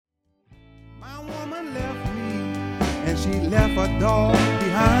woman left me, and she left a dog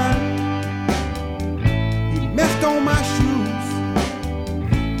behind. He messed on my shoes,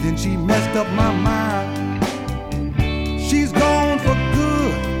 then she messed up my mind. She's gone for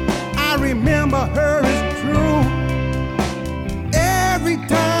good, I remember her as true. Every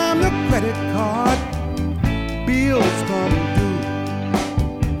time the credit card bills come due,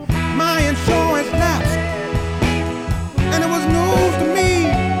 my insurance lapsed, and it was news to me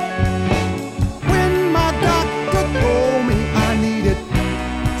when my doctor told me I needed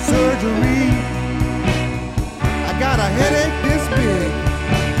surgery. I got a headache this big,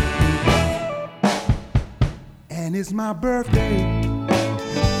 and it's my birthday.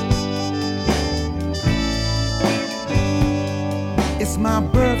 It's my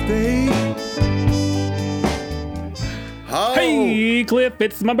birthday. Oh, Hey, Cliff,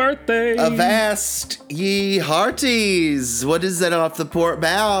 it's my birthday. avast ye hearties. What is that off the port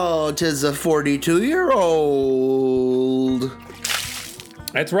bow? 'Tis a 42-year-old.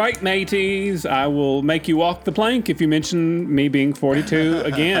 That's right, mateys. I will make you walk the plank if you mention me being 42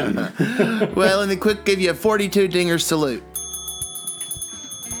 again. Well, let me quick give you a 42 dinger salute.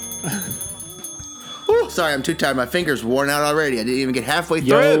 Whew, sorry, I'm too tired. My finger's worn out already. I didn't even get halfway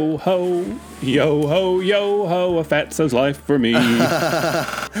through. Yo ho, yo ho, yo ho, a fatso's life for me.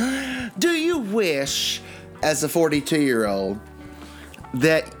 Do you wish, as a 42-year-old,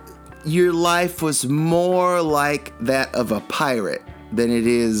 that your life was more like that of a pirate than it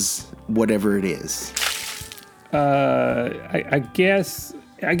is whatever it is? I guess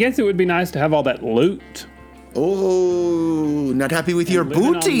it would be nice to have all that loot. Oh, not happy with your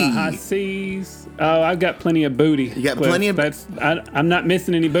Living booty. on the high seas. Oh, I've got plenty of booty. You got plenty of- I'm not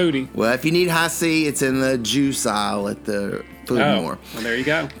missing any booty. Well, if you need high C, it's in the juice aisle at the food more. Well, there you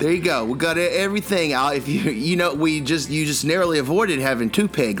go. There you go. We got everything out. If you just narrowly avoided having two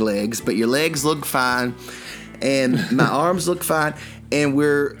peg legs, but your legs look fine, and my arms look fine, and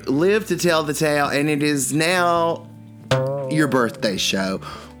we're live to tell the tale. And it is now your birthday show.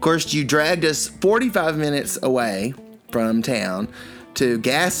 Of course, you dragged us 45 minutes away from town to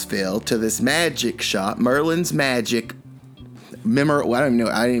Gasville to this magic shop, Merlin's Magic. Well, I don't even know.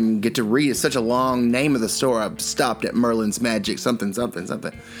 I didn't even get to read. It's such a long name of the store. I stopped at Merlin's Magic something.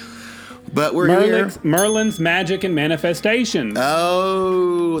 But we're here. Merlin's Magic and Manifestation.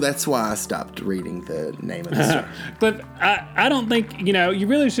 Oh, that's why I stopped reading the name of the store. But I don't think, you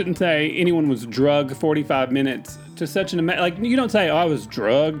really shouldn't say anyone was drugged 45 minutes to such an like, you don't say, oh, I was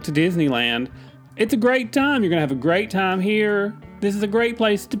drugged to Disneyland. It's a great time. You're going to have a great time here. This is a great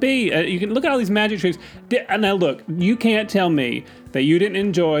place to be. You can look at all these magic tricks. Now, look, you can't tell me that you didn't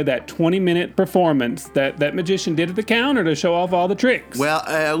enjoy that 20-minute performance that magician did at the counter to show off all the tricks.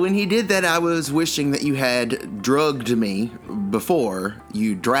 Well, when he did that, I was wishing that you had drugged me before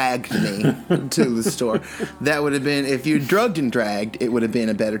you dragged me to the store. That would have been, if you drugged and dragged, it would have been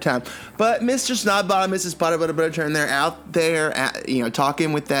a better time. But Mr. Snobbottom, Mrs. Potterbutter, they're out there,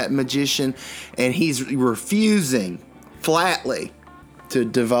 talking with that magician, and he's refusing flatly to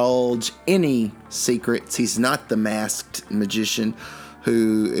divulge any secrets. He's not the masked magician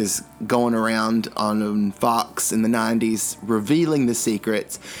who is going around on Fox in the 90s revealing the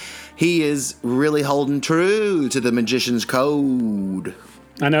secrets. He is really holding true to the magician's code.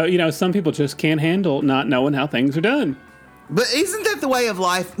 I know, some people just can't handle not knowing how things are done. But isn't that the way of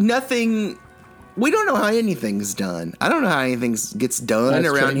life? We don't know how anything's done. I don't know how anything gets done That's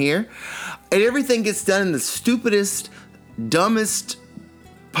around true. here. And everything gets done in the stupidest, dumbest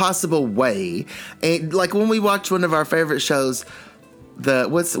possible way. And like when we watch one of our favorite shows,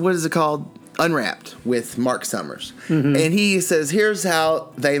 what is it called? Unwrapped with Mark Summers. Mm-hmm. And he says, here's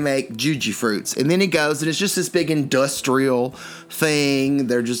how they make juju fruits. And then he goes, and it's just this big industrial thing.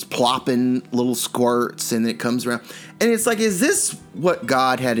 They're just plopping little squirts and it comes around. And it's like, is this what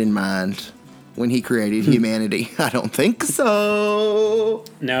God had in mind when he created humanity? I don't think so.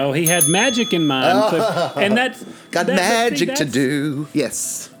 No, he had magic in mind. Cliff. And that's magic to do.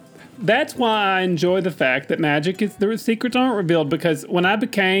 Yes. That's why I enjoy the fact that the secrets aren't revealed, because when I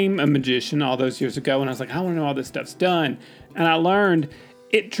became a magician all those years ago and I was like, I want to know how this stuff's done, and I learned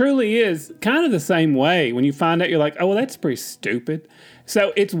it truly is kind of the same way. When you find out, you're like, oh, well, that's pretty stupid.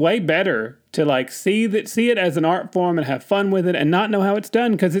 So it's way better to see it as an art form and have fun with it and not know how it's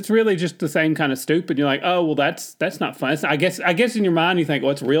done, because it's really just the same kind of stupid. You're like, oh, well, that's not fun. I guess in your mind you think,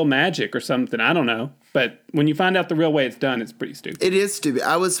 well, it's real magic or something. I don't know. But when you find out the real way it's done, it's pretty stupid. It is stupid.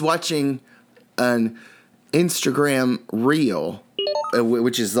 I was watching an Instagram reel,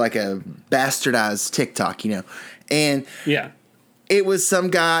 which is like a bastardized TikTok, and yeah. It was some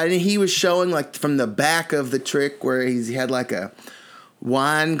guy, and he was showing from the back of the trick where he had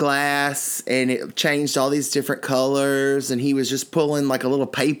wine glass, and it changed all these different colors, and he was just pulling like a little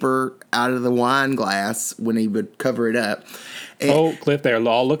paper out of the wine glass when he would cover it up. And Cliff, they're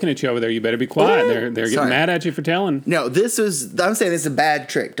all looking at you over there. You better be quiet. They're getting mad at you for telling. No, I'm saying this is a bad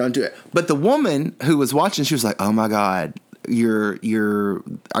trick. Don't do it. But the woman who was watching, she was like, oh my God, are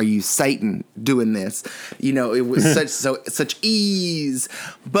you Satan doing this? It was such ease.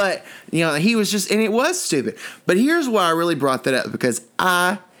 But, he was just, and it was stupid. But here's why I really brought that up, because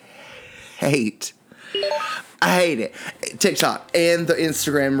I hate it. TikTok and the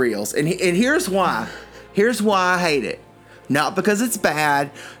Instagram Reels. And here's why. Here's why I hate it. Not because it's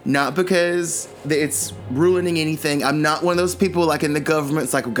bad, not because it's ruining anything. I'm not one of those people like in the government.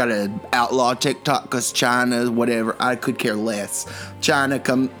 It's like, we've got to outlaw TikTok because China, whatever. I could care less. China,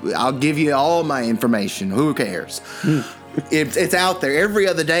 I'll give you all my information. Who cares? It's out there. Every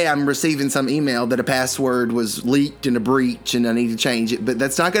other day I'm receiving some email that a password was leaked in a breach and I need to change it. But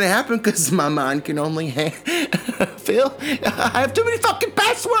that's not going to happen because my mind can only Phil, I have too many fucking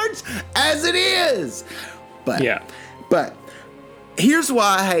passwords as it is. But here's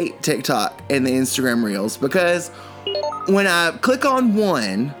why I hate TikTok and the Instagram Reels, because when I click on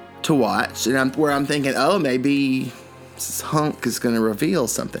one to watch, and I'm thinking, oh, maybe this hunk is going to reveal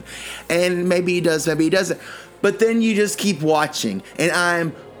something, and maybe he does, maybe he doesn't, but then you just keep watching, and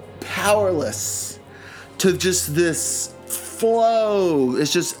I'm powerless to just this flow.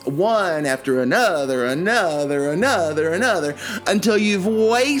 It's just one after another, until you've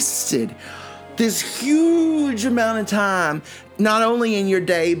wasted this huge amount of time, not only in your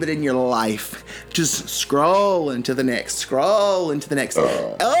day, but in your life. Just scrolling to the next.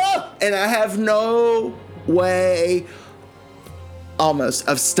 And I have no way almost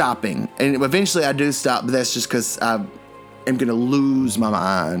of stopping. And eventually I do stop, but that's just because I am going to lose my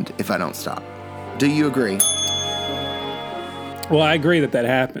mind if I don't stop. Do you agree? Well, I agree that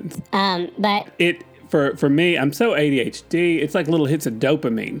happens. But For me, I'm so ADHD, it's like little hits of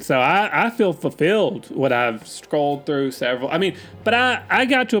dopamine. So I feel fulfilled when I've scrolled through several. But I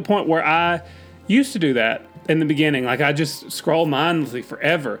got to a point where I used to do that in the beginning. Like, I just scroll mindlessly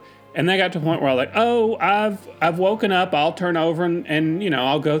forever. And then I got to a point where I'm like, oh, I've woken up, I'll turn over and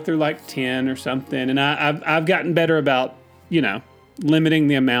I'll go through like 10 or something. And I've gotten better about, limiting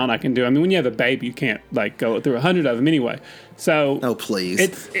the amount I can do. When you have a baby, you can't like go through 100 of them anyway. So oh,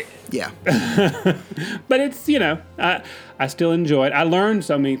 please. Yeah. But it's, I still enjoy it. I learned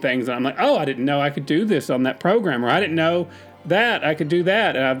so many things. And I'm like, oh, I didn't know I could do this on that program, or I didn't know that I could do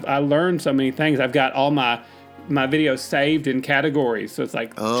that. And I learned so many things. I've got all my videos saved in categories. So it's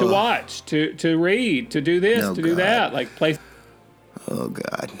like to watch, to read, to do this, to do that, like play. Oh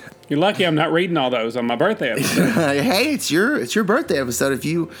God. You're lucky I'm not reading all those on my birthday episode. Hey, it's your birthday episode. If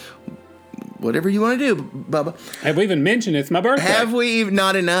you, whatever you want to do, Bubba. Have we even mentioned it's my birthday? Have we?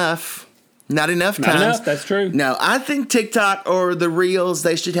 Not enough. Not enough times. Not enough, that's true. No, I think TikTok or the Reels,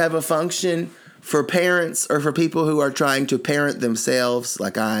 they should have a function for parents or for people who are trying to parent themselves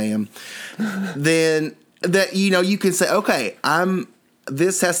like I am. Then that, you can say, okay,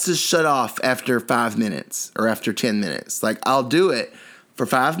 this has to shut off after 5 minutes or after 10 minutes. Like, I'll do it for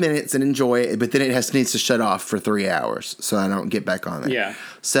 5 minutes and enjoy it, but then it needs to shut off for 3 hours so I don't get back on it. Yeah.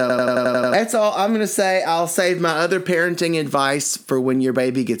 So that's all I'm going to say. I'll save my other parenting advice for when your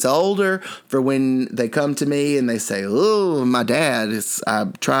baby gets older, for when they come to me and they say, oh, my dad, I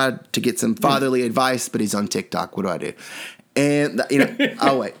tried to get some fatherly advice, but he's on TikTok. What do I do? And,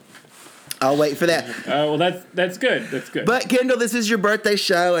 I'll wait. I'll wait for that. Well, that's good. That's good. But, Kendall, this is your birthday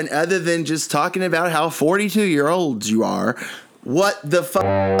show, and other than just talking about how 42-year-olds you are, what the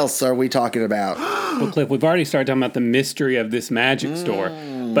else are we talking about? Well, Cliff, we've already started talking about the mystery of this magic store,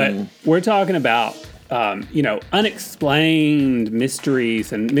 but we're talking about, unexplained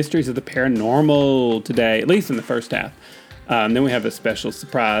mysteries and mysteries of the paranormal today, at least in the first half. Then we have a special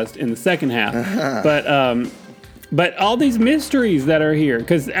surprise in the second half. But all these mysteries that are here,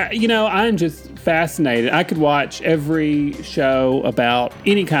 because, I'm just fascinated. I could watch every show about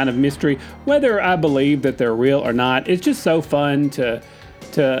any kind of mystery, whether I believe that they're real or not. It's just so fun to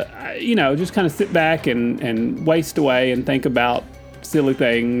just kind of sit back and waste away and think about silly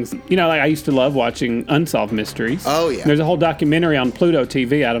things. Like I used to love watching Unsolved Mysteries. Oh, yeah. There's a whole documentary on Pluto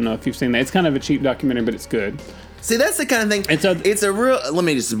TV. I don't know if you've seen that. It's kind of a cheap documentary, but it's good. See, that's the kind of thing. It's a real. Let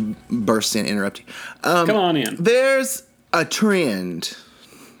me just burst in, interrupt you. Come on in. There's a trend,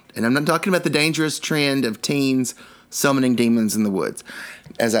 and I'm not talking about the dangerous trend of teens summoning demons in the woods,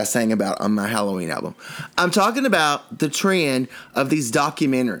 as I sang about on my Halloween album. I'm talking about the trend of these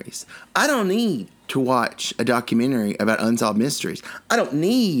documentaries. I don't need to watch a documentary about unsolved mysteries. I don't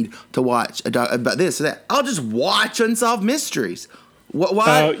need to watch about this or that. I'll just watch Unsolved Mysteries.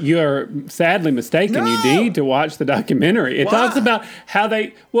 Why? Oh, you are sadly mistaken. No. You need to watch the documentary. It Why? talks about how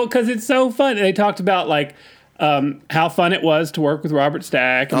because it's so fun. They talked about like how fun it was to work with Robert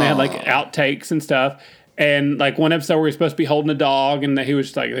Stack, and they had like outtakes and stuff. And like one episode where he was supposed to be holding a dog, and he was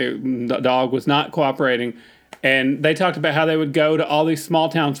just like the dog was not cooperating. And they talked about how they would go to all these small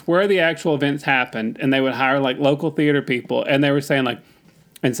towns where the actual events happened, and they would hire like local theater people, and they were saying like,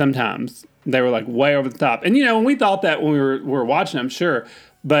 and sometimes they were like way over the top. And when we thought that when we were watching, I'm sure,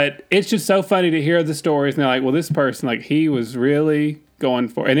 but it's just so funny to hear the stories. And they're like, well, this person, like, he was really going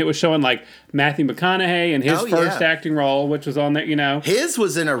for it. And it was showing like Matthew McConaughey and his first acting role, which was on there, His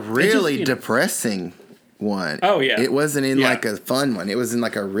was in a really depressing one. Oh, yeah. It wasn't in like a fun one. It was in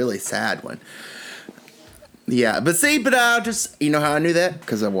like a really sad one. Yeah, but I just, how I knew that?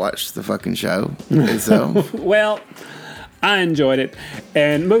 Because I watched the fucking show. So. Well, I enjoyed it.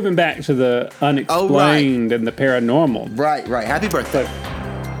 And moving back to the unexplained and the paranormal. Right. Happy birthday.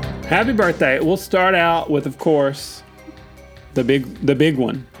 Happy birthday. We'll start out with, of course, the big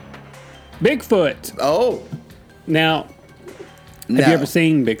one. Bigfoot. Oh. Now, have you ever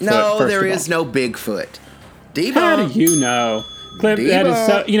seen Bigfoot? No, there is no Bigfoot. Debunk. How do you know? Cliff, that is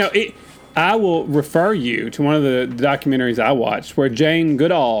so, I will refer you to one of the documentaries I watched where Jane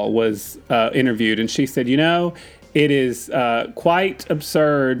Goodall was interviewed, and she said, it is quite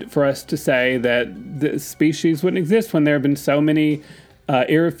absurd for us to say that the species wouldn't exist when there have been so many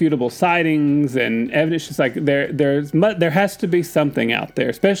irrefutable sightings and evidence. Just like there has to be something out there,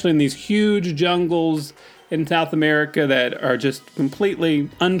 especially in these huge jungles in South America that are just completely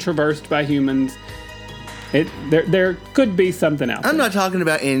untraversed by humans. There could be something out there. I'm not talking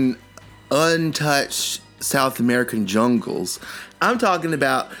about in untouched South American jungles. I'm talking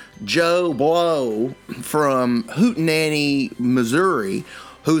about Joe Blow from Hootenanny, Missouri,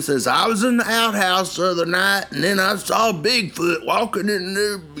 who says, I was in the outhouse the other night, and then I saw Bigfoot walking in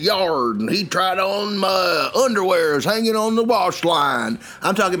the yard, and he tried on my underwears hanging on the wash line.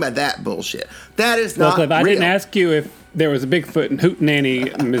 I'm talking about that bullshit. That is not Cliff, I real. didn't ask you if there was a Bigfoot in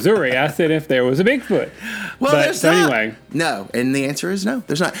Hootenanny, Missouri. I said if there was a Bigfoot. Well, there's not. Anyway. No, and the answer is no,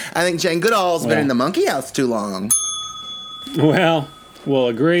 there's not. I think Jane Goodall's been in the monkey house too long. Well, we'll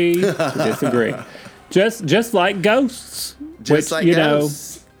agree to disagree. Just like ghosts. Just like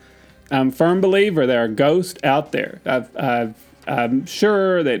ghosts. I'm a firm believer there are ghosts out there. I'm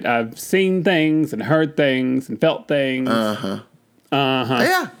sure that I've seen things and heard things and felt things. Yeah.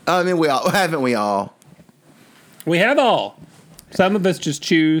 I mean, haven't we all? We have all. Some of us just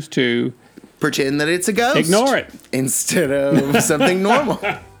choose to pretend that it's a ghost. Ignore it. Instead of something normal.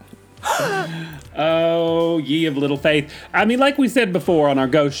 Oh, ye of little faith. I mean, like we said before on our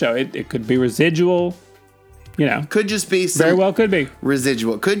ghost show, it could be residual. Could just be some very well could be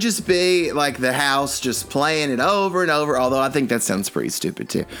residual. Could just be like the house just playing it over and over. Although I think that sounds pretty stupid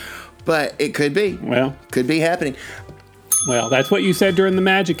too. But it could be. Well, could be happening. Well, that's what you said during the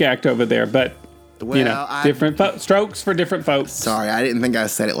magic act over there. But different strokes for different folks. Sorry, I didn't think I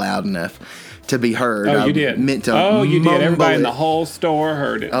said it loud enough to be heard. Oh, you did. Meant to. Oh, you did. Everybody in the whole store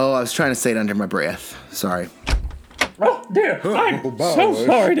heard it. Oh, I was trying to say it under my breath. Sorry. Oh, dear. I'm so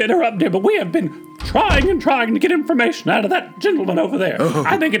sorry to interrupt, dear, but we have been trying to get information out of that gentleman over there.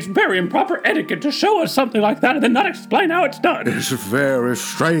 I think it's very improper etiquette to show us something like that and then not explain how it's done. It's very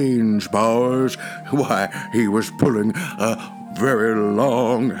strange, boys. Why, he was pulling a very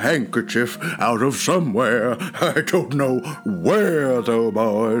long handkerchief out of somewhere. I don't know where, though,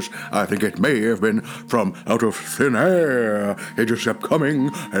 boys. I think it may have been from out of thin air. It just kept coming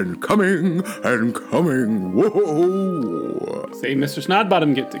and coming and coming. Whoa! See, Mr.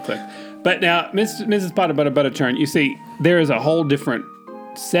 Snodbottom gets it, Cliff. But now, Mrs. Potter Butterturn, you see, there is a whole different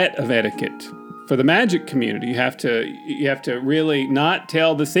set of etiquette. For the magic community, you have to really not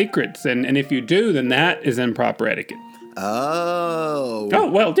tell the secrets, and if you do, then that is improper etiquette. Oh.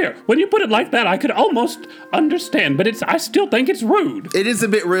 Oh, well, dear, when you put it like that, I could almost understand, but I still think it's rude. It is a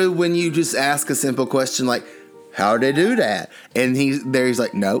bit rude when you just ask a simple question like, how'd they do that? And he's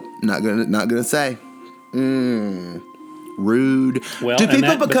like, nope, not gonna say. Rude. Well, do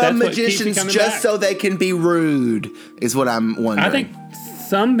people become magicians just so they can be rude? Is what I'm wondering. I think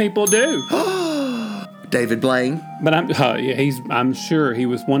some people do. David Blaine. But I'm sure he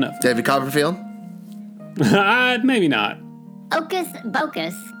was one of them. David Copperfield. Maybe not. Hocus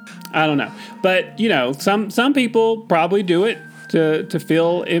Pocus. I don't know, but some people probably do it to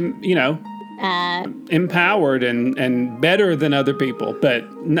feel empowered and better than other people. But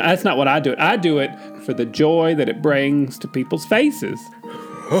that's not what I do. I do it for the joy that it brings to people's faces.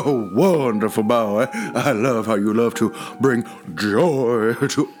 Oh, wonderful boy. I love how you love to bring joy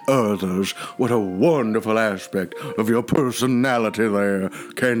to others. What a wonderful aspect of your personality there,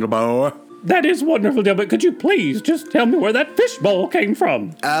 Kendall boy. That is wonderful, dear, but could you please just tell me where that fishbowl came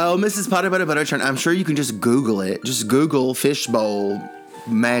from? Oh, Mrs. Potter Butter Butterchurn, I'm sure you can just Google it. Just Google fishbowl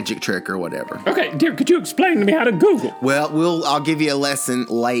magic trick or whatever. Okay, dear, could you explain to me how to Google? Well, I'll give you a lesson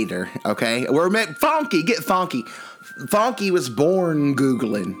later, okay? Funky, get Funky. Funky was born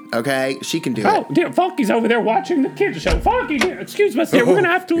Googling, okay? She can do it. Oh, dear, Funky's over there watching the kids show. Funky, dear, excuse me, dear, we're going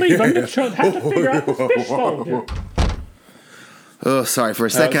to have to leave. I'm just have to figure out the fishbowl, dear. Oh, sorry. For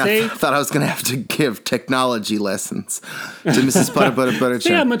a second, I thought I was going to have to give technology lessons to Mrs. Potter Butter Butterchurn.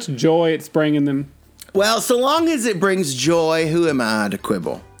 See how much joy it's bringing them? Well, so long as it brings joy, who am I to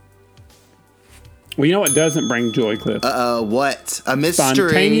quibble? Well, you know what doesn't bring joy, Cliff? What? A mystery.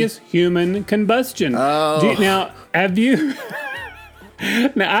 Spontaneous human combustion. Oh. Now, have you...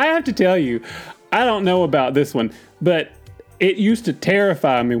 Now, I have to tell you, I don't know about this one, but it used to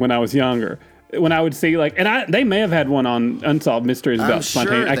terrify me when I was younger. When I would see, they may have had one on Unsolved Mysteries about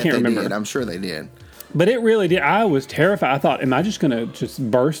spontaneous. I can't remember. I'm sure they did. But it really did. I was terrified. I thought, am I just going to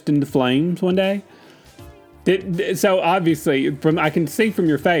just burst into flames one day? So obviously, I can see from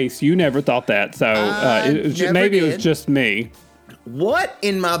your face, you never thought that. So maybe it was just me. What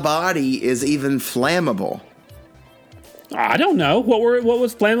in my body is even flammable? I don't know. What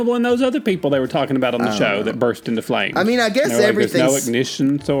was flammable in those other people they were talking about on the show that burst into flames? I mean, I guess everything's... no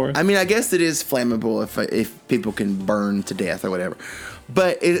ignition source. I mean, I guess it is flammable if people can burn to death or whatever.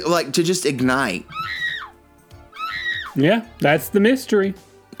 But to just ignite. Yeah, that's the mystery.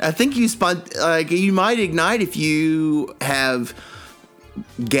 I think you might ignite if you have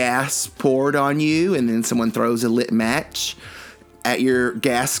gas poured on you and then someone throws a lit match at your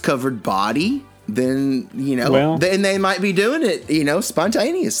gas-covered body. Then, then they might be doing it,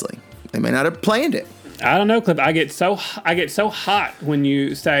 spontaneously. They may not have planned it. I don't know, Cliff. I get so hot when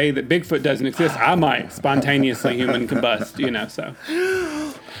you say that Bigfoot doesn't exist. I might spontaneously human combust, so.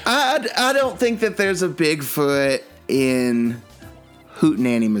 I don't think that there's a Bigfoot in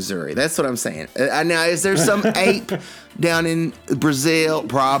Hootenanny, Missouri. That's what I'm saying. Now, is there some ape down in Brazil?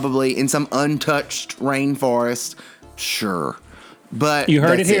 Probably. In some untouched rainforest? Sure. But you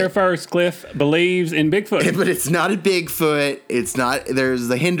heard it here first. Cliff believes in Bigfoot. But it's not a Bigfoot. It's not.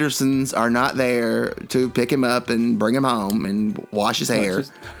 The Hendersons are not there to pick him up and bring him home and wash his hair.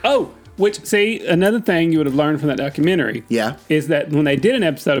 Another thing you would have learned from that documentary. Yeah. Is that when they did an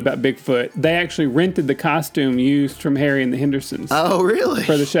episode about Bigfoot, they actually rented the costume used from Harry and the Hendersons. Oh, really?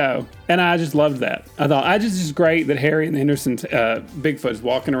 For the show. And I just loved that. I thought, it's great that Harry and the Hendersons, Bigfoot is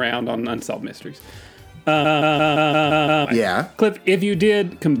walking around on Unsolved Mysteries. Yeah. Cliff, if you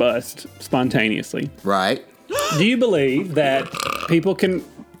did combust spontaneously, right? Do you believe that people can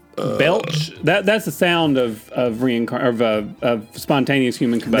belch? That's the sound of spontaneous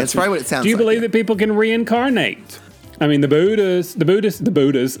human combustion. That's probably what it sounds like. Do you believe that people can reincarnate? I mean, the Buddhist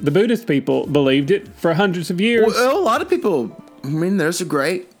people believed it for hundreds of years. Well, a lot of people. I mean, there's a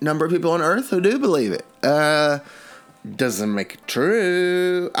great number of people on Earth who do believe it. Doesn't make it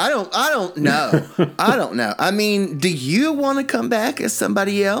true. I don't know. I don't know. I mean, do you want to come back as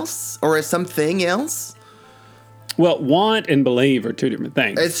somebody else or as something else? Well, want and believe are two different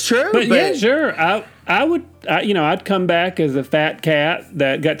things. It's true. But yeah, sure. I would, I'd come back as a fat cat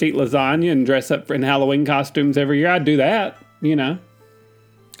that got to eat lasagna and dress up in Halloween costumes every year. I'd do that,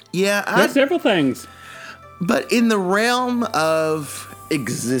 Yeah. There's several things. But in the realm of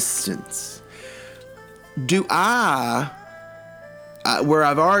existence, do where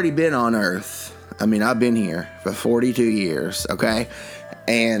I've already been on Earth, I mean, I've been here for 42 years, okay?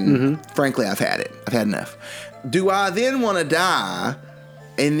 And frankly, I've had it. I've had enough. Do I then want to die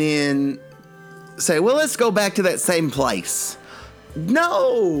and then say, well, let's go back to that same place?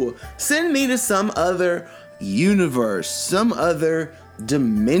 No! Send me to some other universe, some other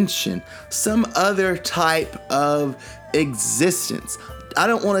dimension, some other type of existence. I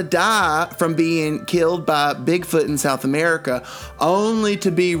don't want to die from being killed by Bigfoot in South America only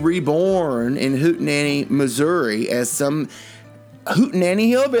to be reborn in Hootenanny, Missouri as some Hootenanny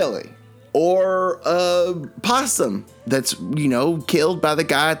hillbilly or a possum that's, killed by the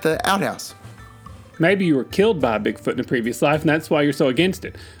guy at the outhouse. Maybe you were killed by a Bigfoot in a previous life and that's why you're so against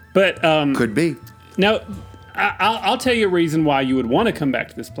it. But could be. Now, I'll tell you a reason why you would want to come back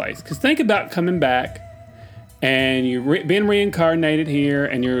to this place. Because think about coming back and you've been reincarnated here,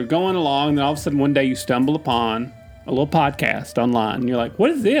 and you're going along, and then all of a sudden one day you stumble upon a little podcast online, and you're like, what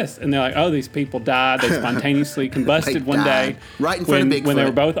is this? And they're like, oh, these people died. They spontaneously combusted one day. Right in front of Bigfoot. When they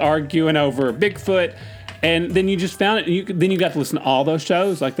were both arguing over Bigfoot. And then you just found it. And then you got to listen to all those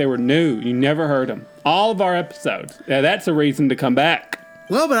shows like they were new. You never heard them. All of our episodes. Now, that's a reason to come back.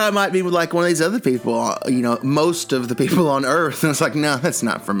 Well, but I might be like one of these other people, most of the people on Earth. And it's like, no, that's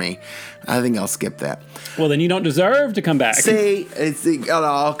not for me. I think I'll skip that. Well, then you don't deserve to come back. See, it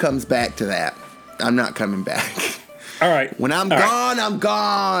all comes back to that. I'm not coming back. All right. When I'm gone, I'm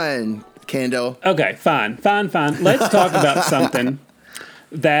gone, Kendall. Okay, fine. Let's talk about something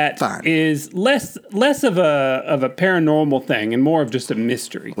that is less of a paranormal thing and more of just a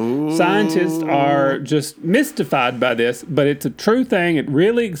mystery. Ooh. Scientists are just mystified by this, but it's a true thing. It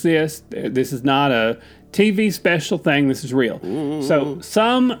really exists. This is not a TV special thing. This is real. Ooh. So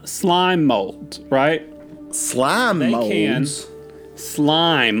some slime molds, right? Slime molds?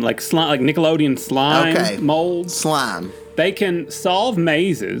 Slime, like Nickelodeon slime molds. Slime. They can solve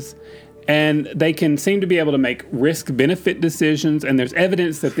mazes. And they can seem to be able to make risk-benefit decisions, and there's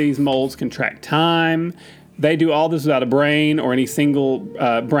evidence that these molds can track time. They do all this without a brain or any single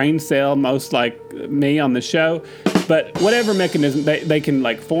brain cell, most like me on the show. But whatever mechanism, they can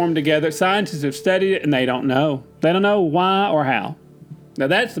like form together. Scientists have studied it, and they don't know. They don't know why or how. Now,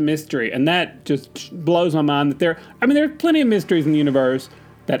 that's a mystery, and that just blows my mind that there are plenty of mysteries in the universe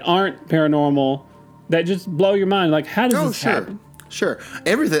that aren't paranormal that just blow your mind. Like, how does this happen? Sure.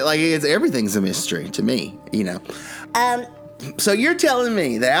 Everything's a mystery to me, So you're telling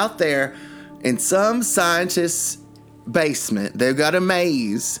me that out there in some scientist's basement, they've got a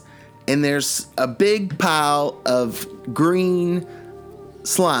maze and there's a big pile of green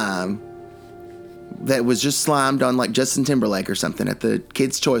slime that was just slimed on like Justin Timberlake or something at the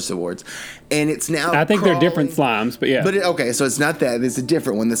Kids' Choice Awards. And it's now I think they're different slimes, but yeah. But so it's not that. It's a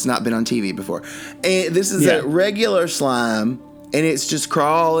different one that's not been on TV before. And this is a regular slime. And it's just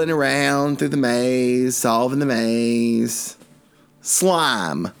crawling around through the maze, solving the maze.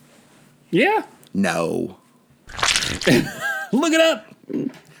 Slime. Yeah. No. Look it up.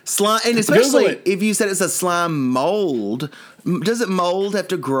 Slime, and especially if you said it's a slime mold. Does it mold have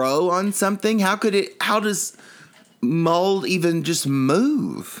to grow on something? How does mold even just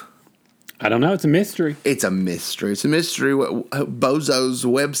move? I don't know. It's a mystery. It's a mystery. What Bozo's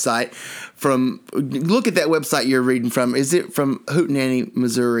website look at that website you're reading from. Is it from Hootenanny,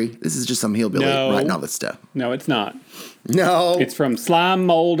 Missouri? This is just some hillbilly writing all this stuff. No, it's not. No. It's from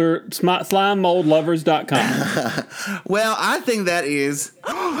slimemoldlovers.com. Well, I think that is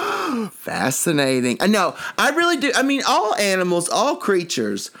fascinating. No, I really do. I mean, all animals, all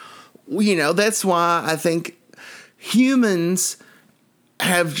creatures, that's why I think humans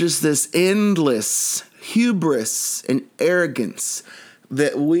have just this endless hubris and arrogance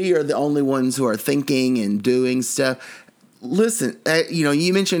that we are the only ones who are thinking and doing stuff. Listen,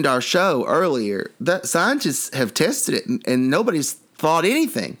 you mentioned our show earlier. That scientists have tested it, and nobody's thought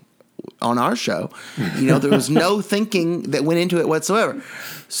anything on our show. There was no thinking that went into it whatsoever.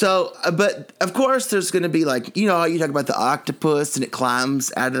 So, but of course, there's going to be like, you talk about the octopus and it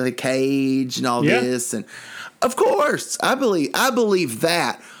climbs out of the cage and all this, and of course, I believe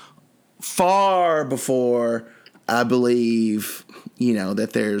that far before I believe, that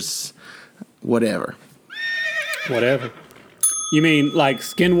there's whatever. Whatever. You mean like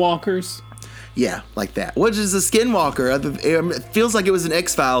skinwalkers? Yeah, like that. What is a skinwalker? It feels like it was an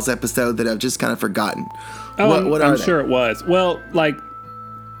X-Files episode that I've just kind of forgotten. Oh, what I'm sure it was. Well, like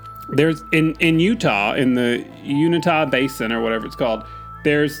there's in Utah, in the Uinta Basin or whatever it's called,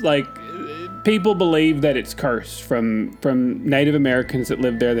 there's like people believe that it's cursed from Native Americans that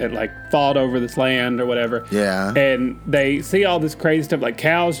lived there that like fought over this land or whatever. Yeah. And they see all this crazy stuff, like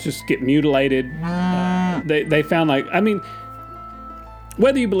cows just get mutilated. They found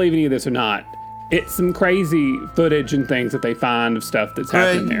whether you believe any of this or not, it's some crazy footage and things that they find of stuff that's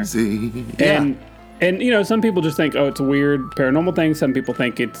happening there. Yeah. And some people just think, it's a weird paranormal thing. Some people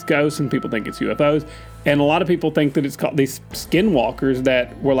think it's ghosts. Some people think it's UFOs. And a lot of people think that it's called these skinwalkers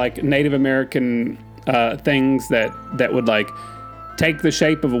that were like Native American things that would like take the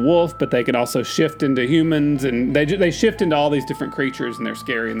shape of a wolf, but they could also shift into humans. And they shift into all these different creatures, and they're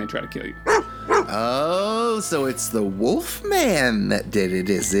scary, and they try to kill you. Oh, so it's the Wolfman that did it,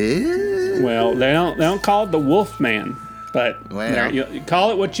 is it? Well, they don't call it the Wolfman. But you call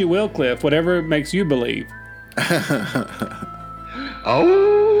it what you will, Cliff. Whatever makes you believe. Sorry,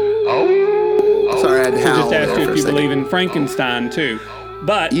 I had to howl. Just asked you if you believe in Frankenstein too.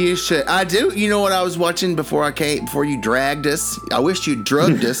 But you should. I do. You know what I was watching before you dragged us? I wish you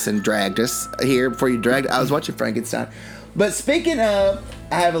drugged us and dragged us here before you dragged. I was watching Frankenstein. But speaking of,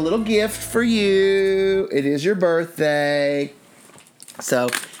 I have a little gift for you. It is your birthday. So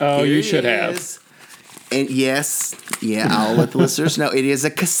you should have. And yes, I'll let the listeners know. It is a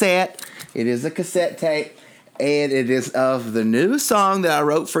cassette. It is a cassette tape, and it is of the new song that I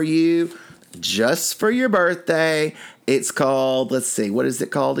wrote for you just for your birthday. It's called, let's see, what is it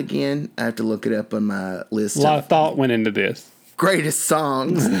called again? I have to look it up on my list. A lot of thought went into this. Greatest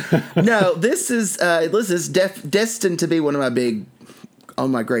songs. No, this is destined to be one of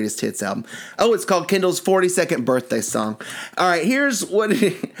my greatest hits album. Oh, it's called Kendall's 42nd birthday song. All right, here's what it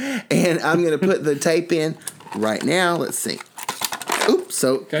is. And I'm going to put the tape in right now. Let's see. Oops,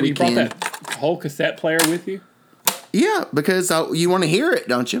 so God, you brought that whole cassette player with you? Yeah, because you want to hear it,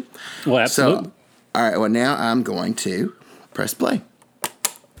 don't you? Well, absolutely. So, all right, well, now I'm going to press play.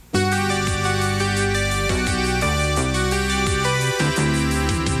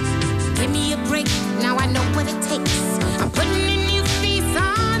 Give me a break, now I know what it takes. I'm putting a new face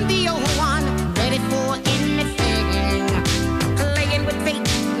on the old one, ready for anything. Playing with fate,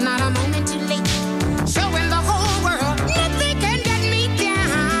 not a moment too late. Showing the whole world nothing can get me down.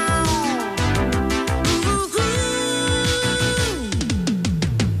 Ooh,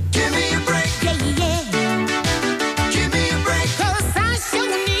 give me a break. Yeah, yeah. Give me a break. 'Cause I sure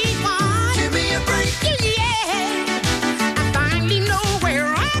need one. Give me a break. Yeah, I finally know where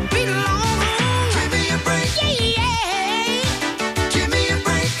I belong. Give me a break. Yeah, give me a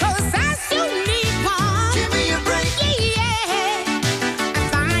break. 'Cause I sure need one. Give me a break. Yeah, I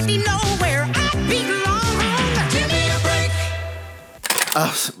finally know where I belong. Give me a break.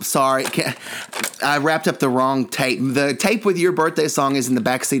 Oh, sorry. I wrapped up the wrong tape. The tape with your birthday song is in the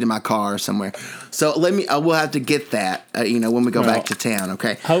backseat of my car somewhere. So we'll have to get that, when we go back to town,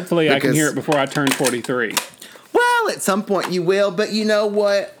 okay? Hopefully I can hear it before I turn 43. Well, at some point you will, but you know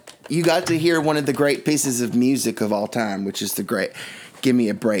what? You got to hear one of the great pieces of music of all time, which is the great Give Me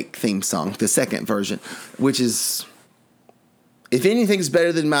a Break theme song, the second version, which is, if anything's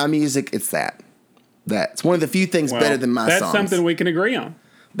better than my music, it's that. That's one of the few things better than my songs. That's something we can agree on.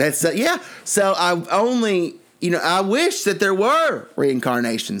 That's yeah. So I only, I wish that there were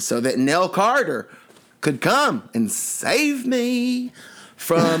reincarnations so that Nell Carter could come and save me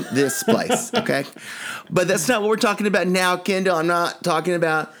from this place. Okay, but that's not what we're talking about now, Kendall. I'm not talking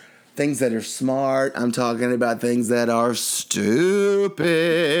about things that are smart. I'm talking about things that are stupid.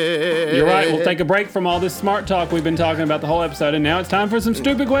 You're right. We'll take a break from all this smart talk we've been talking about the whole episode, and now it's time for some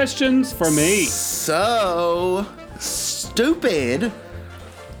stupid questions for me. So stupid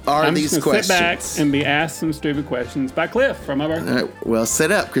are these just questions. Sit back and be asked some stupid questions by Cliff from my birthday. All right, well,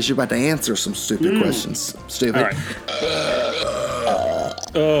 sit up because you're about to answer some stupid questions. Stupid. All right.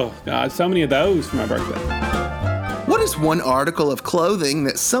 Oh, God, so many of those for my birthday. What is one article of clothing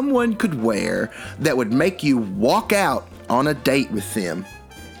that someone could wear that would make you walk out on a date with them?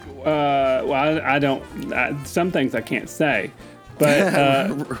 Well, I don't. Some things I can't say, but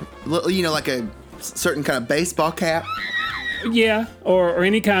like a certain kind of baseball cap. yeah, or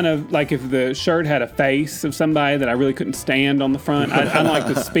any kind of, like, if the shirt had a face of somebody that I really couldn't stand on the front. I don't like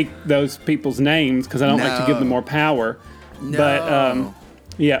to speak those people's names because I don't like to give them more power. No. But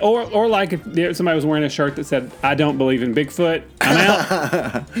yeah, or like if somebody was wearing a shirt that said, "I don't believe in Bigfoot," I'm out.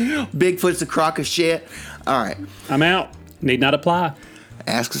 Bigfoot's a crock of shit. All right. I'm out. Need not apply.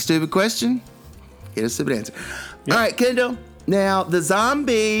 Ask a stupid question, get a stupid answer. Yep. All right, Kendall. Now, the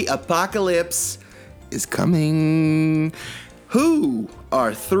zombie apocalypse is coming. Who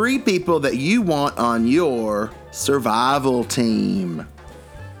are 3 people that you want on your survival team?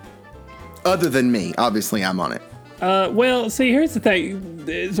 Other than me. Obviously, I'm on it. Well, see, here's the thing.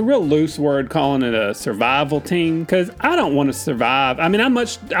 It's a real loose word calling it a survival team because I don't want to survive. I mean,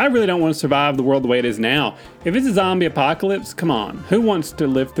 I really don't want to survive the world the way it is now. If it's a zombie apocalypse, come on. Who wants to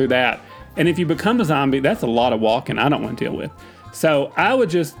live through that? And if you become a zombie, that's a lot of walking I don't want to deal with. So I would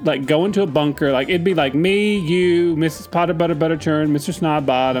just go into a bunker. It'd be like me, you, Mrs. Potter Butter Butter Churn, Mr. Snob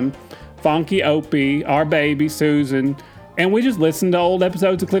Bottom, Funky Opie, our baby, Susan. And we just listened to old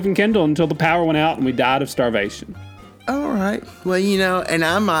episodes of Cliff and Kendall until the power went out and we died of starvation. All right. Well, and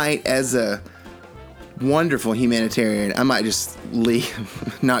I might, as a wonderful humanitarian, I might just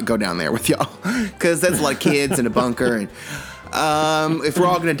not go down there with y'all. Because that's a lot of kids in a bunker. And if we're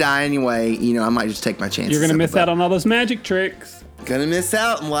all going to die anyway, I might just take my chances. You're going to miss out on all those magic tricks. Gonna miss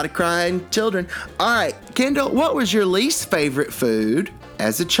out on a lot of crying children. All right, Kendall, what was your least favorite food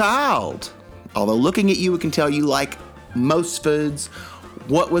as a child? Although looking at you, we can tell you like most foods.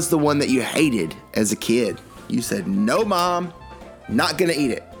 What was the one that you hated as a kid? You said, no, Mom, not gonna eat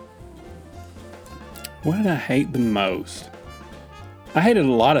it. What did I hate the most? I hated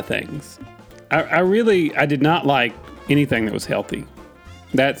a lot of things. I did not like anything that was healthy.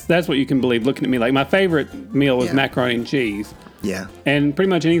 That's what you can believe looking at me. Like, my favorite meal was macaroni and cheese. Yeah. And pretty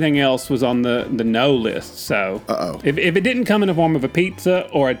much anything else was on the no list. So if it didn't come in the form of a pizza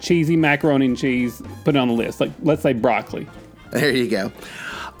or a cheesy macaroni and cheese, put it on the list. Like, let's say broccoli. There you go.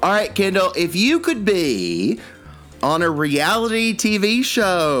 All right, Kendall, if you could be on a reality TV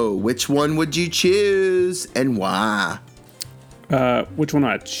show, which one would you choose and why? Which one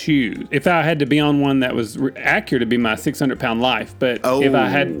would I choose? If I had to be on one that was accurate, it'd be my 600-pound life. But if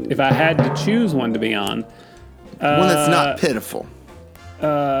I had to choose one to be on, one that's not pitiful.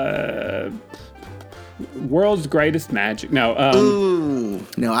 World's Greatest Magic. No. Ooh.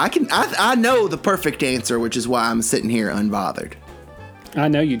 No, I know the perfect answer, which is why I'm sitting here unbothered. I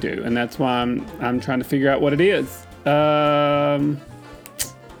know you do, and that's why I'm trying to figure out what it is.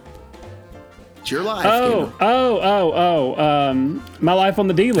 It's your life. My Life on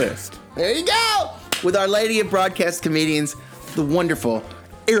the D List. There you go. With Our Lady of Broadcast Comedians, the wonderful,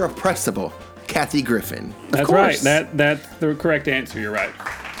 irrepressible Kathy Griffin. That's right. That's the correct answer. You're right.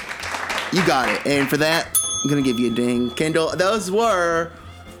 You got it. And for that, I'm going to give you a ding. Kendall, those were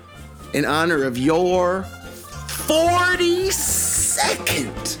in honor of your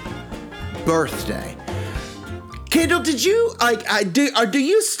 42nd birthday. Kendall, did you, do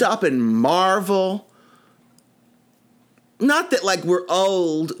you stop and marvel? Not that, like, we're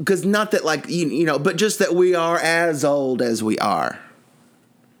old, because not that, like, you know, but just that we are as old as we are.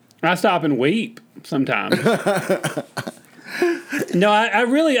 I stop and weep sometimes. No,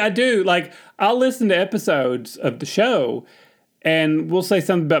 I do. Like, I'll listen to episodes of the show, and we'll say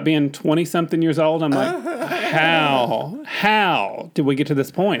something about being 20-something years old. I'm like, how did we get to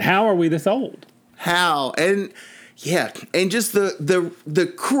this point? How are we this old? How? And, yeah, and just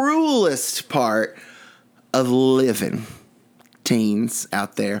the cruelest part of living, teens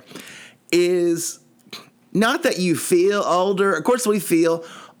out there, is not that you feel older. Of course, we feel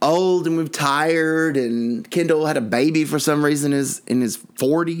old and we're tired, and Kendall had a baby for some reason in his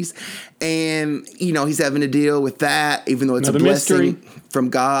 40s, and you know he's having to deal with that, even though it's another a blessing mystery from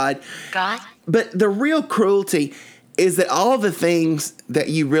God. But the real cruelty is that all the things that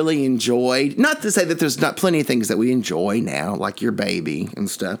you really enjoyed, not to say that there's not plenty of things that we enjoy now, like your baby and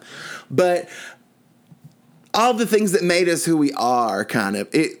stuff, but all the things that made us who we are,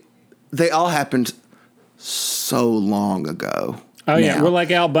 they all happened so long ago. Oh, yeah. We're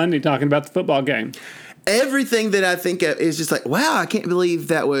like Al Bundy talking about the football game. Everything that I think of is just like, wow, I can't believe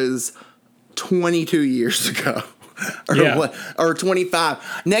that was 22 years ago. Or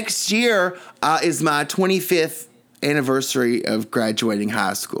 25. Next year is my 25th anniversary of graduating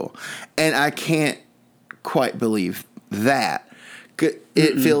high school. And I can't quite believe that.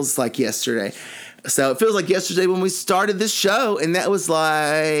 It feels like yesterday. So it feels like yesterday when we started this show, and that was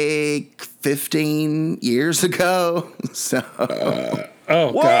like 15 years ago. So, God,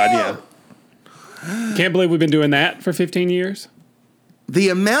 yeah. Can't believe we've been doing that for 15 years. The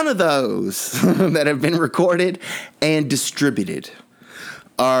amount of those that have been recorded and distributed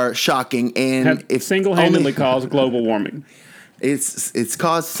are shocking, and have single-handedly caused global warming. It's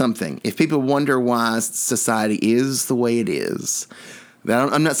caused something. If people wonder why society is the way it is,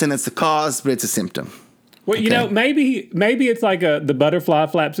 I'm not saying that's the cause, but it's a symptom. Well, okay. You know, maybe it's like the butterfly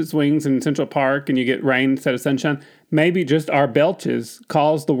flaps its wings in Central Park and you get rain instead of sunshine. Maybe just our belches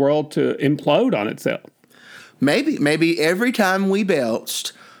cause the world to implode on itself. Maybe every time we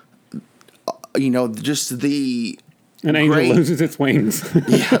belched, you know, just the... An angel loses its wings.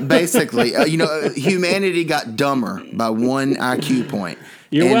 Yeah, basically. Humanity got dumber by 1 IQ point.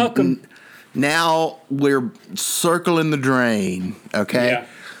 You're welcome. Now we're circling the drain, okay? Yeah.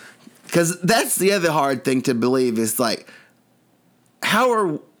 Because that's the other hard thing to believe is like, how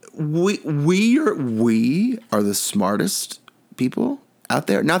are we are the smartest people out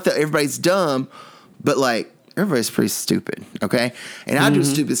there? Not that everybody's dumb, but like everybody's pretty stupid, okay? And I do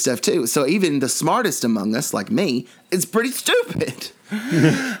stupid stuff too. So even the smartest among us, like me, is pretty stupid.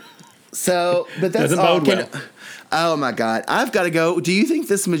 So, but that's all. Oh my God, I've got to go. Do you think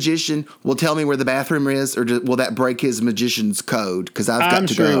this magician will tell me where the bathroom is, or will that break his magician's code? Because I'm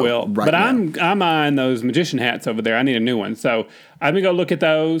sure he will. But I'm eyeing those magician hats over there. I need a new one, so I'm gonna go look at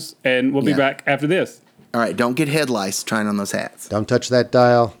those, and we'll be back after this. All right, don't get head lice trying on those hats. Don't touch that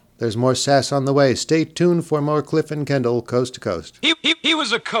dial. There's more sass on the way. Stay tuned for more Cliff and Kendall, coast to coast. He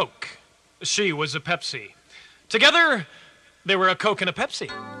was a Coke. She was a Pepsi. Together, they were a Coke and a Pepsi.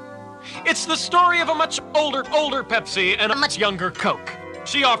 It's the story of a much older Pepsi and a much younger Coke.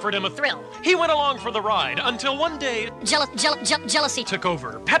 She offered him a thrill. He went along for the ride until one day... Jealousy took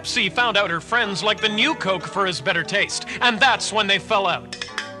over. Pepsi found out her friends liked the new Coke for his better taste, and that's when they fell out.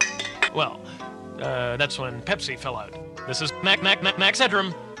 Well, that's when Pepsi fell out. This is Max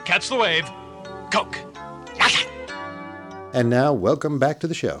Headroom. Catch the wave. Coke. And now, welcome back to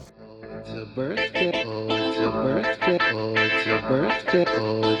the show. It's a birthday, oh, it's a birthday, oh, it's a birthday,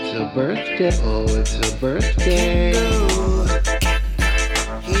 oh, it's a birthday, oh, it's a birthday.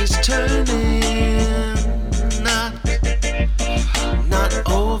 He's turning, not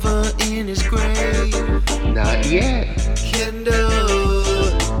over in his grave. Not yet. Kendall,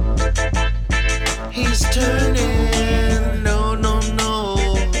 he's turning, no,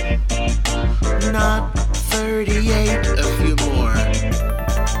 not 38, a few more.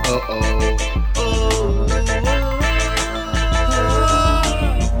 Uh-oh.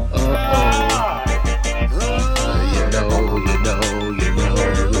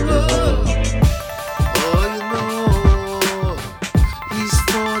 He's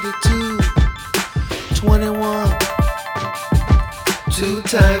 42, 21. Two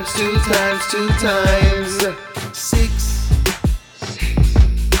times. 6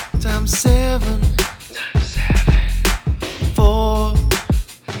 times 7. 4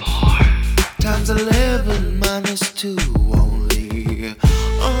 times 11 minus 2 only.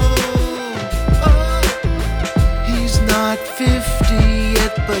 He's not 50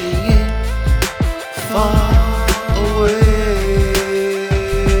 yet, but he ain't far away.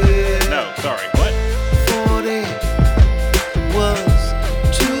 No, sorry, what? 40 was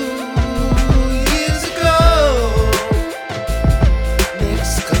 2 years ago.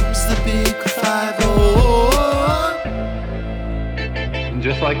 Next comes the big 5-0.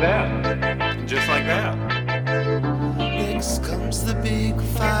 Just like that. Just like that. Next comes the big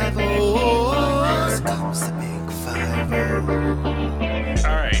 5-0. Next comes the big 5-0.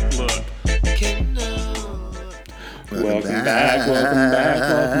 All right, look. Kendall. Welcome back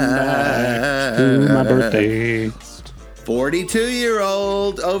to my birthday.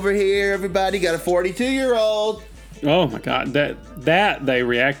 42-year-old over here. Everybody got a 42-year-old. Oh my God, that they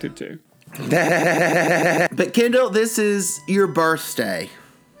reacted to. But Kendall, this is your birthday.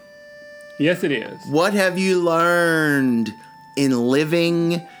 Yes, it is. What have you learned in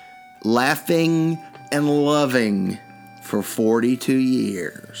living, laughing, and loving for 42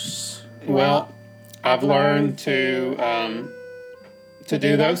 years? Well, I've learned to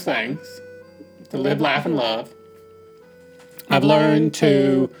do those things, to live, laugh, and love. I've learned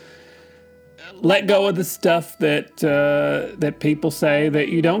to let go of the stuff that people say that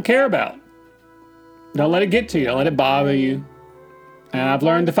you don't care about. Don't let it get to you. Don't let it bother you. And I've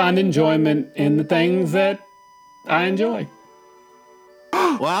learned to find enjoyment in the things that I enjoy.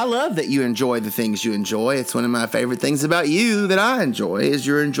 Well, I love that you enjoy the things you enjoy. It's one of my favorite things about you that I enjoy is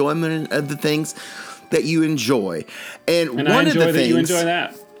your enjoyment of the things that you enjoy. And one I enjoy of the that things, you enjoy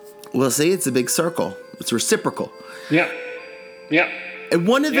that. Well, see, it's a big circle. It's reciprocal. Yep. And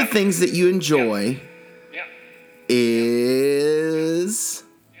one of the things that you enjoy Yep. is...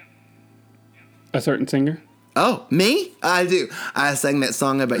 A certain singer. Oh, me? I do. I sang that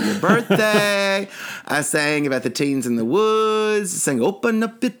song about your birthday. I sang about the teens in the woods. I sang, open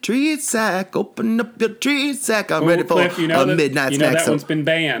up your tree sack, open up your tree sack. I'm ready for Cliff, a midnight snack. that one's been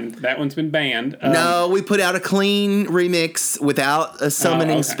banned. That one's been banned. No, we put out a clean remix without a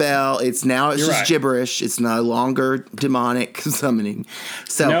summoning spell. It's just right. gibberish. It's no longer demonic summoning.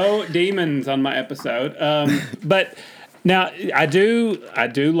 So No demons on my episode. But now I do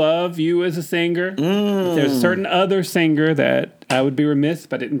love you as a singer. There's a certain other singer that I would be remiss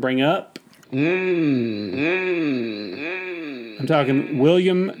if I didn't bring up. I'm talking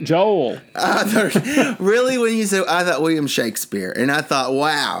William Joel. Really, when you said, I thought William Shakespeare, and I thought,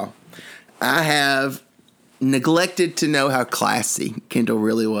 wow, I have neglected to know how classy Kendall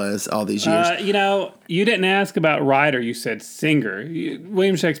really was all these years. You didn't ask about writer. You said singer.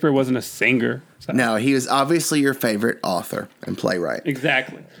 William Shakespeare wasn't a singer. So. No, he was obviously your favorite author and playwright.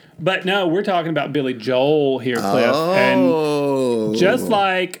 Exactly. But no, we're talking about Billy Joel here, Cliff. Oh. And just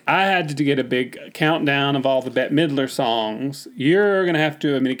like I had to get a big countdown of all the Bette Midler songs, you're going to have to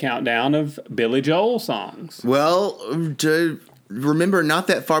do a mini countdown of Billy Joel songs. Well, to remember, not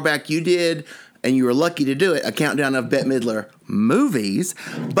that far back you did, and you were lucky to do it, a countdown of Bette Midler movies.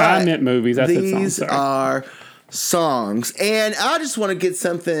 But I meant movies. I said songs. These are songs. And I just want to get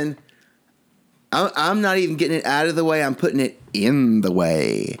something... I'm not even getting it out of the way. I'm putting it in the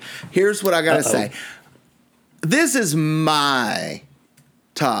way. Here's what I got to say. This is my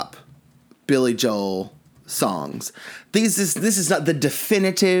top Billy Joel songs. This is not the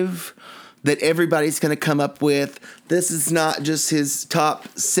definitive that everybody's going to come up with. This is not just his top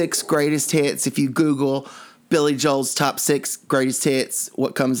 6 greatest hits. If you Google Billy Joel's top 6 greatest hits,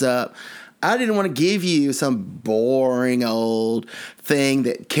 what comes up? I didn't want to give you some boring old thing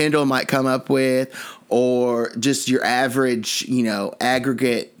that Kendall might come up with, or just your average,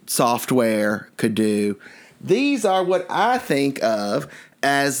 aggregate software could do. These are what I think of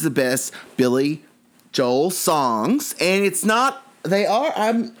as the best Billy Joel songs, and it's not. They are.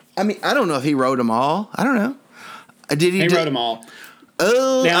 I don't know if he wrote them all. I don't know. Did he? He wrote them all.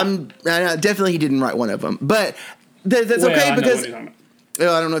 Oh, definitely he didn't write one of them, but that's okay because I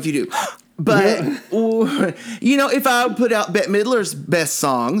don't know if you do. But if I put out Bette Midler's best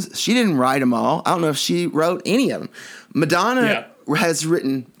songs, she didn't write them all. I don't know if she wrote any of them. Madonna has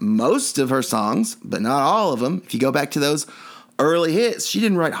written most of her songs, but not all of them. If you go back to those early hits, she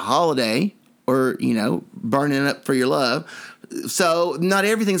didn't write Holiday or, Burning Up for Your Love. So not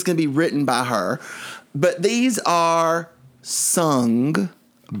everything's going to be written by her. But these are sung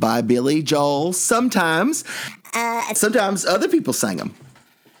by Billy Joel. Sometimes other people sang them.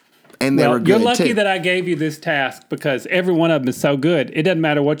 And they were good, you're lucky too. that I gave you this task because every one of them is so good. It doesn't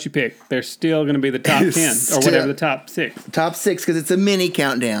matter what you pick. They're still going to be the top 10 or whatever the top 6. Top 6 because it's a mini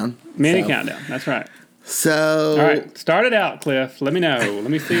countdown. Countdown. That's right. So. All right. Start it out, Cliff. Let me know.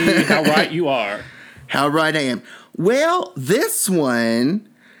 Let me see how right you are. How right I am. Well, this one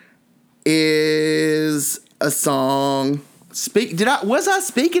is a song. Was I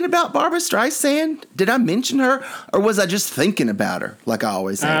speaking about Barbra Streisand? Did I mention her, or was I just thinking about her like I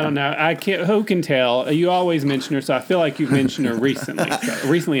always am? I don't know. I can't. Who can tell? You always mention her, so I feel like you've mentioned her recently.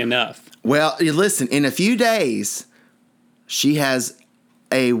 Recently enough. Well, listen. In a few days, she has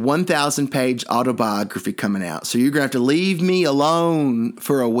a 1,000-page autobiography coming out. So you're gonna have to leave me alone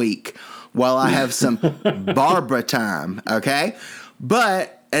for a week while I have some Barbra time. Okay,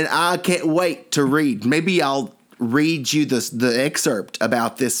 and I can't wait to read. Maybe I'll read you the excerpt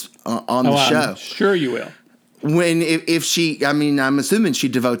about this on the show. I'm sure you will. If she, I'm assuming she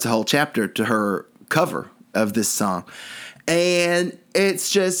devotes a whole chapter to her cover of this song. And it's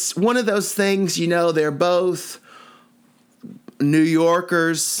just one of those things, they're both New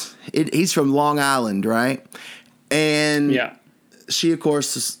Yorkers. He's from Long Island, right? And she, of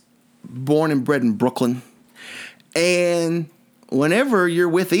course, is born and bred in Brooklyn. And whenever you're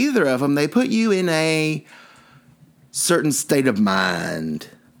with either of them, they put you in a certain state of mind.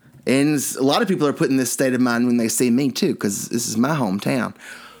 And a lot of people are putting this state of mind when they see me too, because this is my hometown.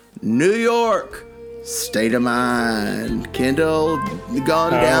 New York, state of mind. Kendall,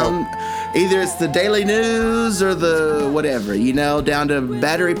 gone down. Either it's the Daily News or the whatever, down to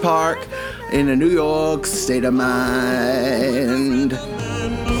Battery Park in a New York state of mind.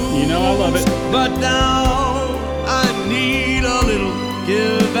 I love it. But now I need a little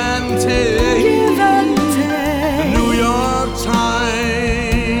give and take. Give and take. The New York Times.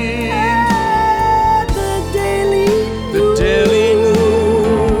 The Daily The Daily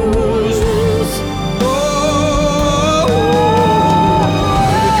News. Oh,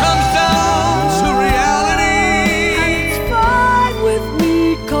 when it comes down to reality, And it's fine with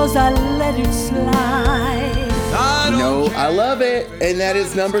me, 'cause I let it slide. I love it. And that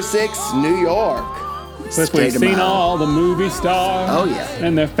is number 6, New York. Cliff, we've seen all the movie stars. Oh, yeah.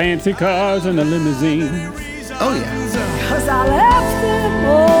 And their fancy cars and the limousines. Oh, yeah. 'Cause I left them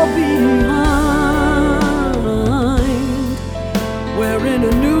all behind. We're in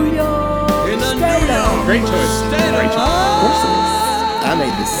a New York state of Great choice. Great choice. Of course it is. I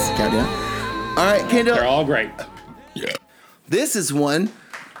made this countdown. All right, Kendall. They're all great. This is one.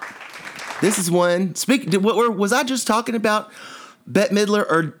 Was I just talking about Bette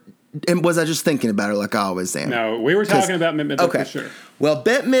Midler, and was I just thinking about her like I always am? No, we were talking about Bette Midler for sure. Well,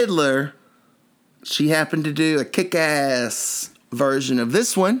 Bette Midler, she happened to do a kick-ass version of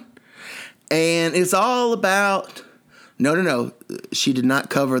this one, and it's all about. No. She did not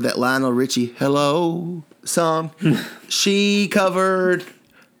cover that Lionel Richie "Hello" song. She covered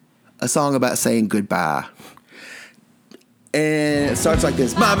a song about saying goodbye. And it starts like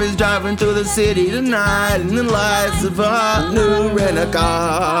this. Bobby's driving through the city tonight in the lights of a hot new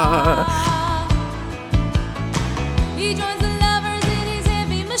rent-a-car. He joins the lovers in his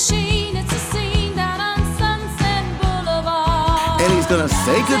heavy machine. It's a scene down on Sunset Boulevard. And he's gonna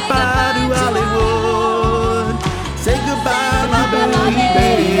say goodbye to Hollywood. Say goodbye, my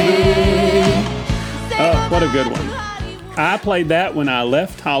baby. Oh, what a good one. I played that when I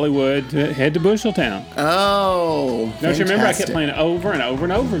left Hollywood to head to Busheltown. Oh, Don't you remember? I kept fantastic. playing it over and over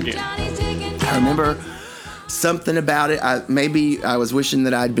and over again. I remember something about it. Maybe I was wishing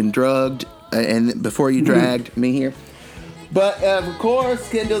that I'd been drugged and before you dragged me here. But of course,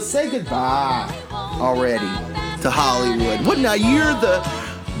 Kendall, say goodbye already to Hollywood. What now? You're the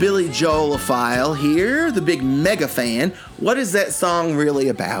Billy Joel-ophile here, the big mega fan. What is that song really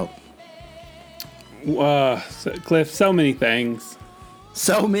about? Cliff, so many things.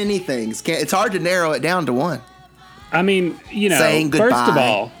 So many things. It's hard to narrow it down to one. I mean, saying goodbye. First of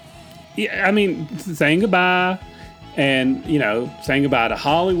all, saying goodbye, and saying goodbye to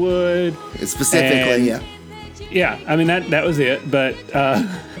Hollywood. Specifically, yeah. Yeah, I mean that was it, but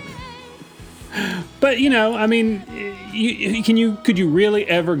could you really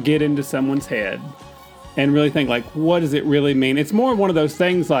ever get into someone's head and really think like, what does it really mean? It's more one of those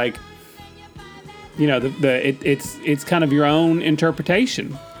things like, it's kind of your own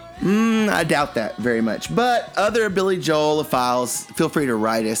interpretation. I doubt that very much. But other Billy Joel-ophiles, feel free to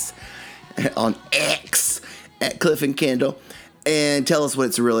write us on X at Cliff and Kendall and tell us what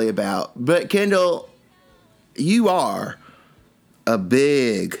it's really about. But Kendall, you are a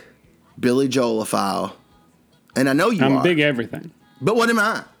big Billy Joel-ophile, and I know you are. I'm big everything. But what am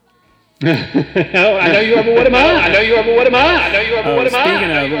I? I know you are, but what am I? I know you are, but what am I? I know you are, but what am I?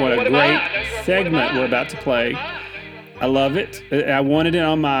 Speaking of, what a great segment we're about to play. I love it. I wanted it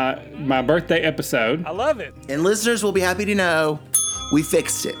on my birthday episode. I love it. And listeners will be happy to know we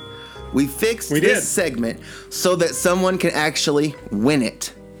fixed it. We fixed this segment so that someone can actually win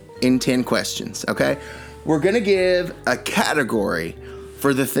it in 10 questions, okay? We're going to give a category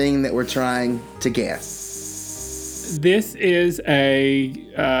for the thing that we're trying to guess. This is a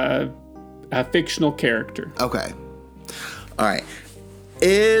fictional character. Okay. All right.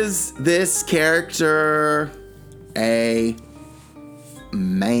 Is this character a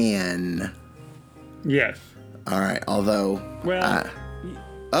man? Yes. All right. Although,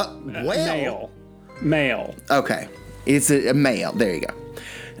 male. Okay. It's a male. There you go.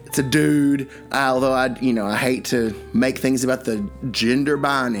 It's a dude. Although I hate to make things about the gender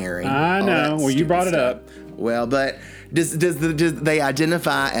binary. I know. Well, you brought it up. Well, but does they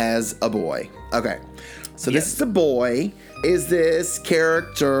identify as a boy? Okay. So this is a boy. Is this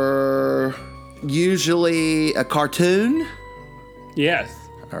character usually a cartoon? Yes.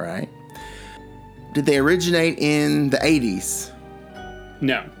 All right. Did they originate in the 80s?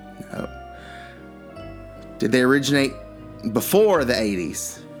 No. Did they originate before the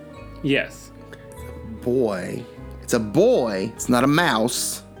 80s? Yes. Boy. It's a boy. It's not a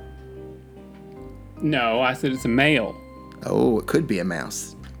mouse. No, I said it's a male. Oh, it could be a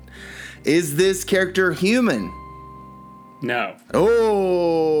mouse. Is this character human? No.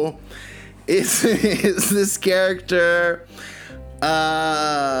 Oh. Is this character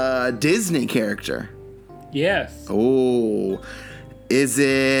a Disney character? Yes. Oh. Is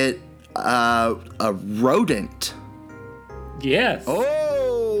it a rodent? Yes.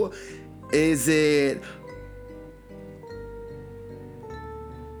 Oh. Is it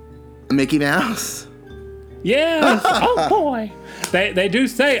Mickey Mouse? Yes. Oh boy. They do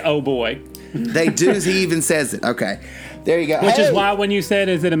say oh boy. They do. He even says it. Okay. There you go. Which is why when you said,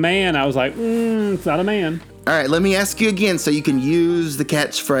 is it a man? I was like, it's not a man. All right, let me ask you again so you can use the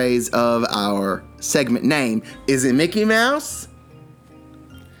catchphrase of our segment name. Is it Mickey Mouse?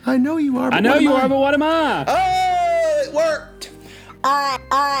 I know you are, but but what am I? Oh, it worked. All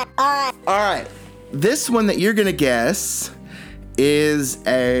right. This one that you're going to guess is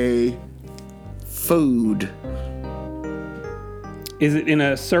a food. Is it in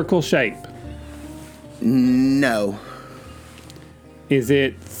a circle shape? No. Is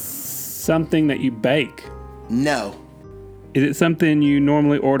it something that you bake? No. Is it something you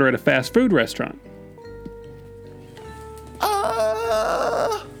normally order at a fast food restaurant?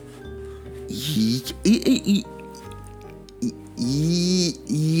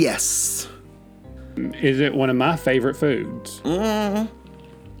 Yes. Is it one of my favorite foods? I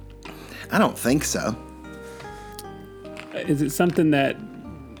don't think so. Is it something that...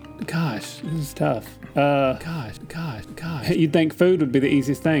 Gosh, this is tough. Gosh. You'd think food would be the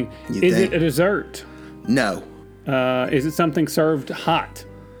easiest thing. Is it a dessert? No. Is it something served hot?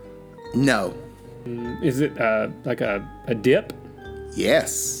 No. Is it like a dip?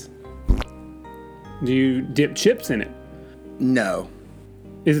 Yes. Do you dip chips in it? No.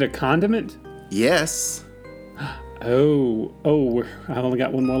 Is it a condiment? Yes. Oh, I've only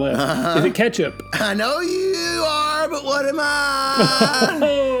got one more left. Is it ketchup? I know you are, but what am I?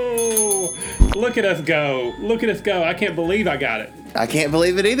 Oh, look at us go. I can't believe I got it. I can't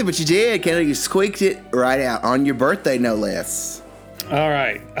believe it either, but you did. Kendall, you squeaked it right out on your birthday, no less. All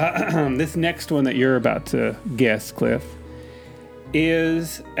right. This next one that you're about to guess, Cliff,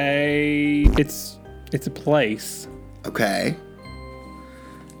 is it's a place. Okay.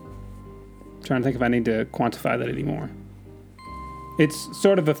 Trying to think if I need to quantify that anymore. It's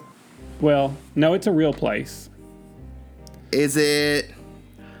sort of it's a real place. Is it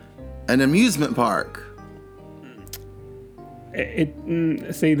an amusement park?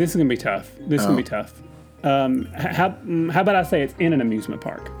 See, this is gonna be tough. This is gonna be tough. How about I say it's in an amusement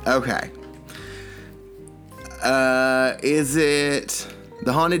park? Okay. Is it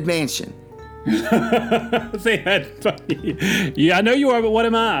the Haunted Mansion? See, yeah, I know you are, but what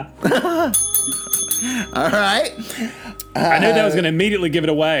am I? All right. I knew that was going to immediately give it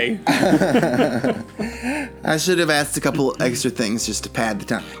away. I should have asked a couple extra things just to pad the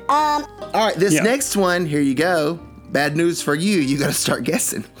time. All right, this next one, here you go. Bad news for you. You got to start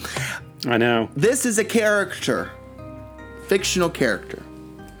guessing. I know. This is a character. Fictional character.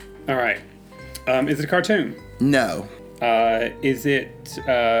 All right. Is it a cartoon? No. Is it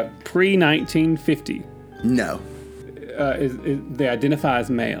pre-1950? No. Is they identify as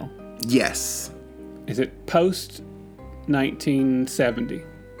male? Yes. Is it post-1970?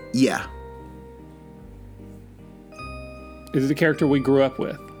 Yeah. Is it a character we grew up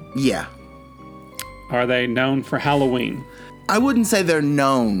with? Yeah. Are they known for Halloween? I wouldn't say they're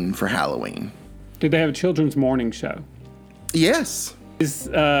known for Halloween. Did they have a children's morning show? Yes.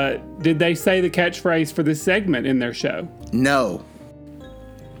 Did they say the catchphrase for this segment in their show? No.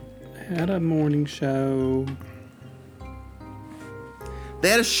 Had a morning show. They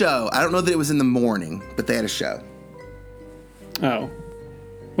had a show. I don't know that it was in the morning, but they had a show. Oh.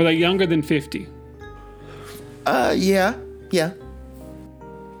 Were they younger than 50? Yeah.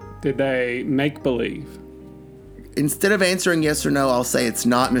 Did they make believe? Instead of answering yes or no, I'll say it's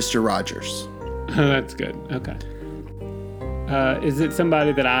not Mr. Rogers. Oh, that's good. Okay. Is it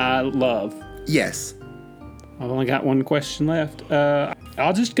somebody that I love? Yes. I've only got one question left.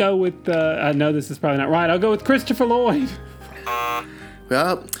 I'll just go with, I know this is probably not right, I'll go with Christopher Lloyd.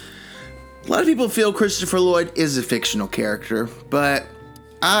 Well, a lot of people feel Christopher Lloyd is a fictional character, but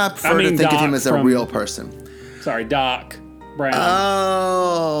I prefer to think of him as a real person. Sorry, Doc Brown.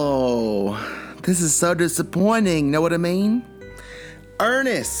 Oh, this is so disappointing. Know what I mean?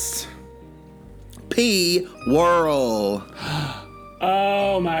 Ernest P. Worrell.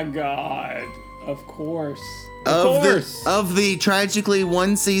 Oh my God! Of course. Of the tragically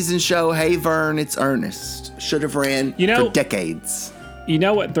one-season show, Hey Vern, it's Ernest. Should have ran for decades. You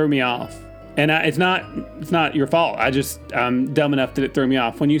know what threw me off? And it's not your fault. I'm dumb enough that it threw me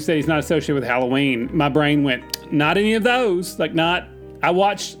off. When you said he's not associated with Halloween, my brain went, not any of those. I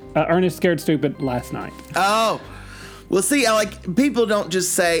watched Ernest Scared Stupid last night. Oh. Well, see, people don't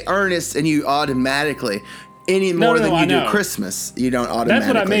just say Ernest and you automatically, any more than you do Christmas. You don't automatically That's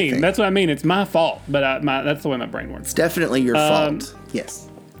what I mean. think. That's what I mean. It's my fault, but that's the way my brain works. It's definitely your fault. Yes.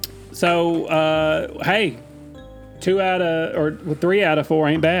 So, hey, 3 out of 4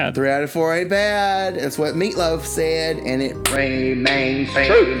 ain't bad. 3 out of 4 ain't bad. That's what Meatloaf said, and it remains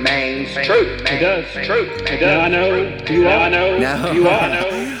true. It does. True. It does. Now I know. You are. No. You are.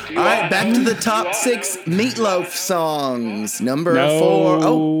 All right, back to the top 6 Meatloaf songs. Number 4.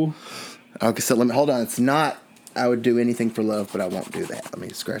 Oh. Okay, so hold on. It's not I would do anything for love, but I won't do that. Let me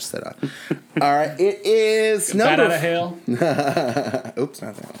scratch that off. All right, it is number... Bat out of hell. Oops,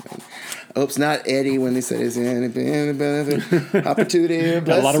 not that one. Oops, not Eddie when they said his opportunity.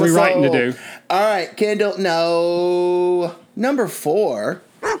 Got a lot of rewriting to do. All right, Kendall, no. Number 4.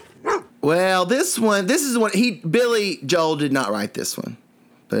 Well, this is one. Billy Joel did not write this one.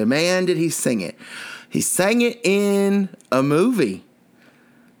 But man, did he sing it. He sang it in a movie.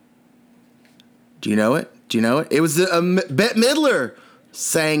 Do you know it? It was Bette Midler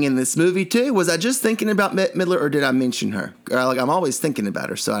sang in this movie too. Was I just thinking about Bette Midler, or did I mention her? I'm always thinking about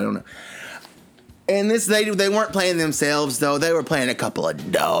her, so I don't know. And they weren't playing themselves though. They were playing a couple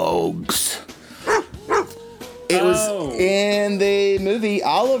of dogs. It was in the movie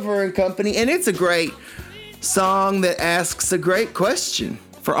Oliver and Company, and it's a great song that asks a great question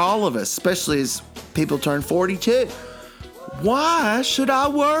for all of us, especially as people turn 42. Why should I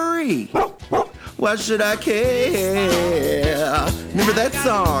worry? Why should I care? Remember that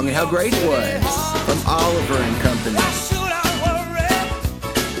song and how great it was from Oliver and Company. Why should I worry?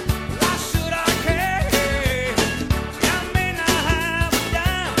 Why should I care? I may not have a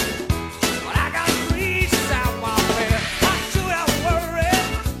dime, but I got reasons I won't pay. Why should I worry?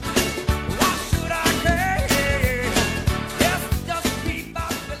 Why should I care? Yes, just keep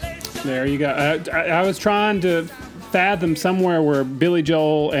population. There you go. I was trying to fathom somewhere where Billy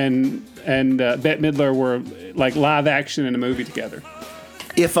Joel and Bette Midler were like live action in a movie together.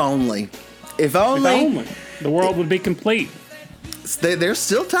 If only. If only. The world would be complete. There's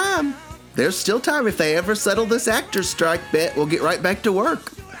still time. There's still time. If they ever settle this actor's strike, Bet, we'll get right back to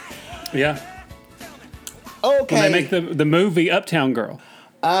work. Yeah. Okay. When they make the movie Uptown Girl.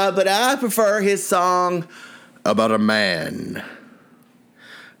 But I prefer his song about a man.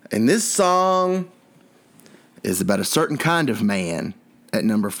 And this song is about a certain kind of man at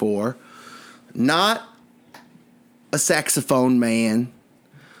number 4. Not a saxophone man,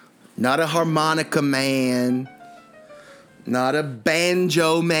 not a harmonica man, not a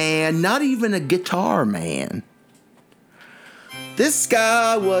banjo man, not even a guitar man. This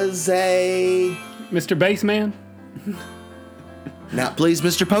guy was a... Mr. Bassman? Not please,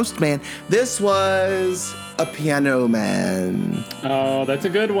 Mr. Postman. This was a piano man. Oh, that's a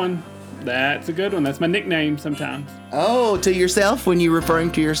good one. That's a good one. That's my nickname sometimes. Oh, to yourself when you're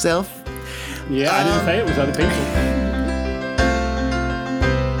referring to yourself? Yeah, I didn't say it was other people.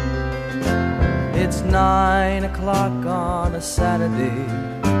 It's 9 o'clock on a Saturday.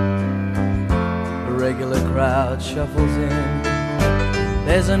 A regular crowd shuffles in.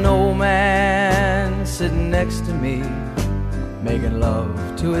 There's an old man sitting next to me, making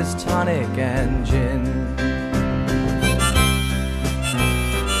love to his tonic and gin.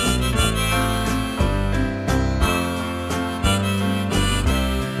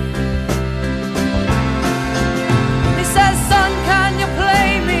 He says, son, can you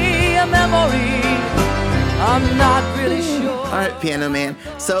play me a memory? I'm not really sure. All right, piano man.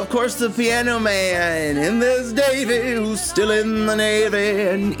 So, of course, the piano man. And there's Davy, who's still in the Navy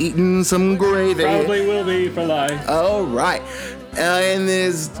and eating some gravy. Probably will be for life. All right. And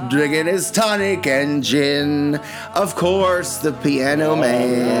is drinking his tonic and gin. Of course, the piano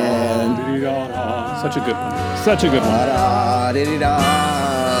man. Such a good one. Such a good one.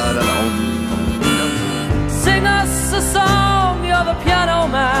 Sing us a song, you're the piano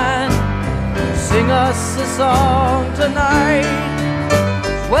man. Sing us a song tonight.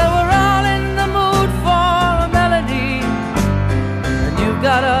 Well, we're all in the mood for a melody, and you've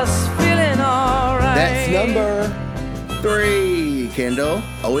got us feeling alright. That's number 3, Kendall.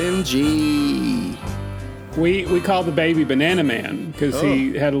 OMG. We call the baby Banana Man because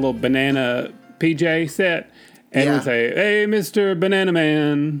he had a little banana PJ set, and we'd say, "Hey, Mr. Banana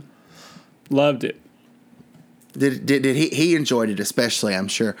Man." Loved it. Did he enjoyed it especially? I'm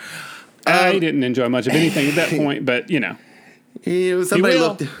sure. I didn't enjoy much of anything at that point, but you know. Somebody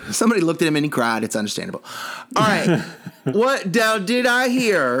looked at him and he cried. It's understandable. All right. What now did I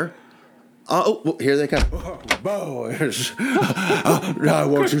hear? Oh, here they come. Boys, I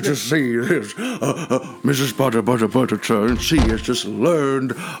want you to see this. Mrs. Butter, she has just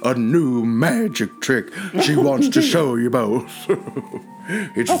learned a new magic trick she wants to show you both.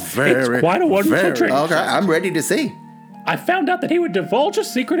 It's quite a wonderful trick. Okay, I'm ready to see. I found out that he would divulge a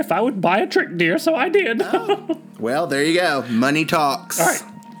secret if I would buy a trick, dear, so I did. Well, there you go. Money talks. All right.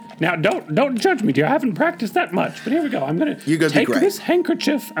 Now, don't judge me, dear. I haven't practiced that much, but here we go. I'm going to take this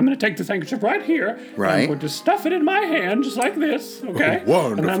handkerchief. I'm going to take this handkerchief right here. Right. I'm going to stuff it in my hand just like this, okay? Oh,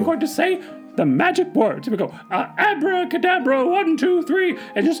 wonderful. And I'm going to say the magic words. Here we go. Abracadabra, 1, 2, 3.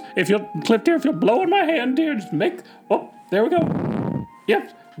 And just, if you'll blow in my hand, dear, just make, oh, there we go.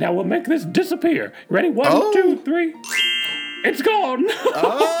 Yep. Now we'll make this disappear. Ready? 1, 2, 3. It's gone.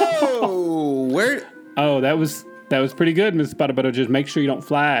 Oh, where? Oh, that was pretty good, Miss Butter. Just make sure you don't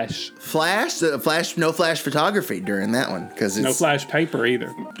flash. No flash photography during that one because it's no flash paper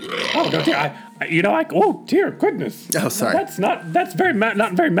either. Oh, no, dear, oh dear goodness. Oh, sorry. That's not very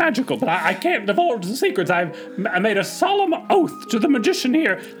magical, but I can't divulge the secrets. I made a solemn oath to the magician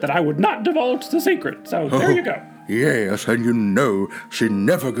here that I would not divulge the secret. So there you go. Yes, and you know she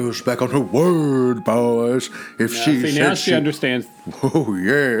never goes back on her word, boys. If she says now she understands. Oh,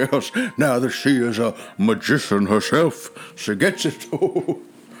 yes. Now that she is a magician herself, she gets it.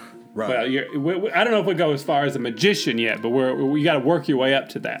 Right. Well, I don't know if we go as far as a magician yet, but we got to work your way up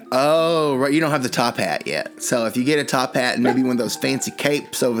to that. Oh, right. You don't have the top hat yet. So if you get a top hat and maybe one of those fancy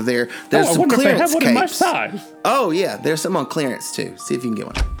capes over there, there's some clearance capes. In my size. Oh, yeah. There's some on clearance, too. See if you can get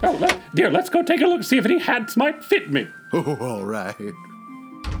one. Oh, dear, let's go take a look, see if any hats might fit me. Oh, all right.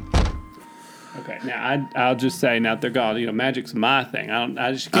 Okay, now I'll just say, now that they're gone, magic's my thing.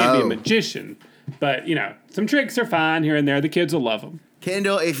 I just can't be a magician. But, some tricks are fine here and there. The kids will love them.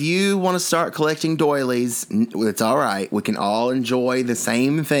 Kendall, if you want to start collecting doilies, it's all right. We can all enjoy the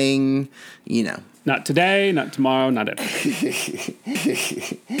same thing, Not today, not tomorrow, not ever.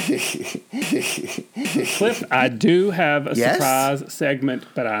 Cliff, I do have a surprise segment,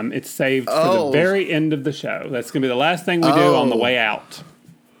 but it's saved for the very end of the show. That's going to be the last thing we do on the way out.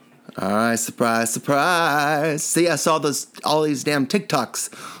 All right, surprise, surprise. See, I saw all these damn TikToks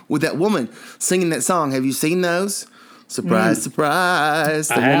with that woman singing that song. Have you seen those? Surprise, surprise.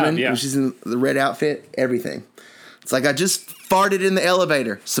 The woman, when she's in the red outfit, everything. It's like I just farted in the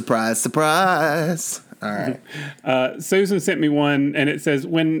elevator. Surprise, surprise. All right. Susan sent me one, and it says,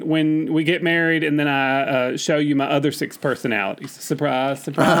 when we get married and then I show you my other 6 personalities. Surprise,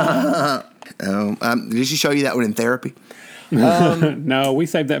 surprise. Did she show you that one in therapy? No, we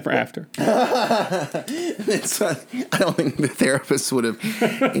saved that for after. I don't think the therapist would have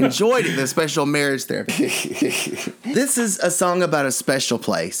enjoyed it, the special marriage therapy. This is a song about a special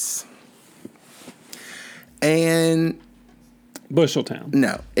place. And... Busheltown.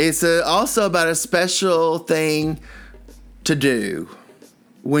 No. It's also about a special thing to do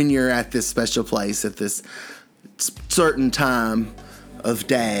when you're at this special place at this certain time of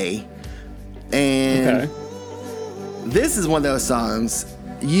day. And this is one of those songs.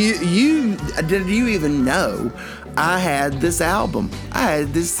 Did you even know I had this album? I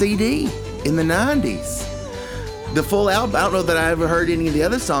had this CD in the 90s. The full album. I don't know that I ever heard any of the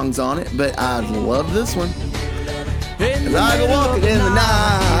other songs on it, but I love this one. As I go walking in the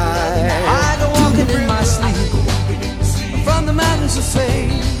night, I go walking in my sleep from the mountains of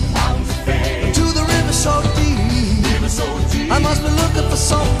fame to the river so deep. I must be looking for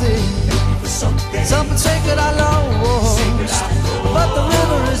something sacred I lost. But the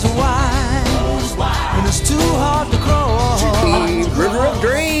river is wide and it's too hard to cross. River of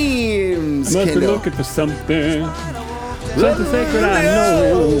Dreams. I must be looking for something sacred I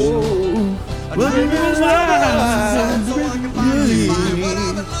know. That's a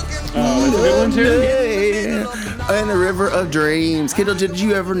good one too. And the River of Dreams. Kendall, did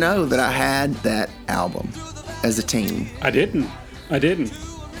you ever know that I had that album as a teen? I didn't. I did.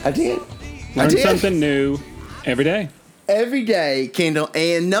 Learn something new every day. Every day, Kendall.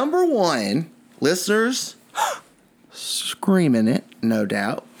 And number one, listeners, screaming it, no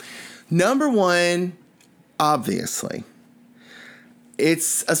doubt. Number one, obviously.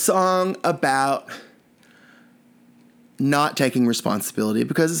 It's a song about not taking responsibility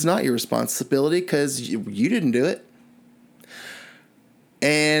because it's not your responsibility because you didn't do it.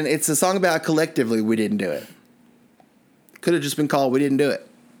 And it's a song about collectively we didn't do it. Could have just been called We Didn't Do It.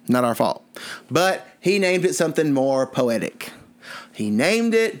 Not our fault. But he named it something more poetic. He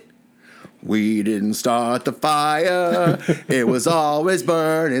named it We Didn't Start the Fire. It was always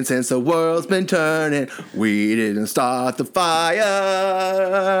burning since the world's been turning. We didn't start the fire.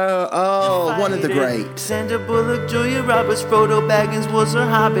 Oh, one of the great. Sandra Bullock, Julia Roberts, Frodo Baggins was her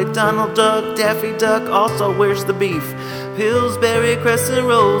hobbit. Donald Duck, Daffy Duck, also where's the beef? Pillsbury, Crescent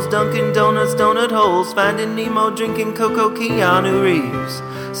Rolls, Dunkin' Donuts, donut holes, Finding Nemo, drinking Cocoa, Keanu Reeves.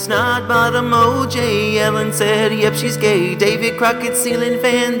 Snot bottom OJ, Ellen said, yep, she's gay. David Crockett, ceiling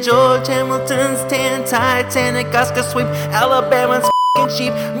fan, George Hamilton's tan, Titanic, Oscar sweep, Alabama's f***ing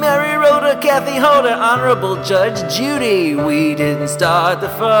sheep, Mary Rhoda, Kathy Holder, Honorable Judge Judy. We didn't start the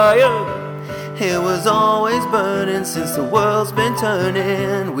fire. It was always burning since the world's been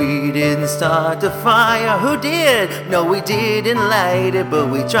turning. We didn't start the fire. Who did? No, we didn't light it, but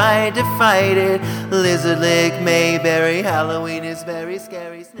we tried to fight it. Lizard Lake, Mayberry, Halloween is very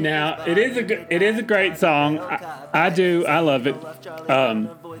scary. Now, it is a great song. I love it.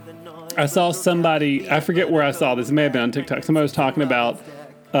 I saw somebody, I forget where I saw this, it may have been on TikTok, somebody was talking about,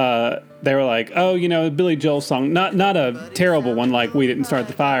 they were like, oh, Billy Joel song, not a terrible one like We Didn't Start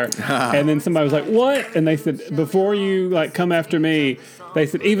the Fire. And then somebody was like, what? And they said, before you come after me, they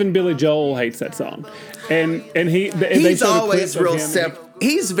said, even Billy Joel hates that song. And he's always real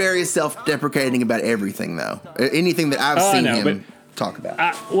he's very self-deprecating about everything, though. Anything that I've seen him talk about.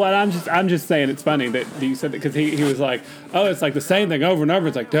 I'm just saying it's funny that you said that because he was like, oh, it's like the same thing over and over.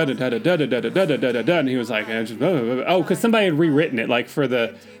 It's like da da da da da da da da da da da, and he was like, because somebody had rewritten it like for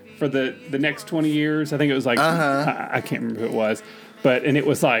the next 20 years. I think it was like I can't remember who it was, and it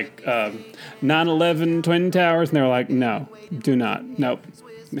was like 9/11 Twin Towers, and they were like, no, do not, nope.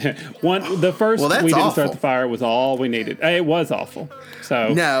 The first We Didn't Start the Fire was all we needed. It was awful.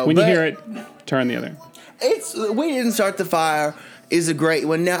 So when you hear it, turn the other. It's We Didn't Start the Fire is a great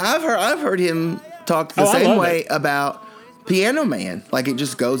one. Now I've heard him talk the same way about Piano Man. Like it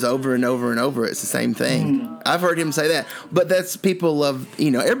just goes over and over and over. It's the same thing. I've heard him say that. But that's people love.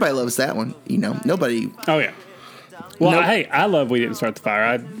 Everybody loves that one. Nobody. Oh yeah. Well, hey, I love We Didn't Start the Fire.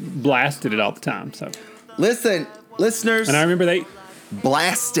 I blasted it all the time. So listen, listeners, and I remember they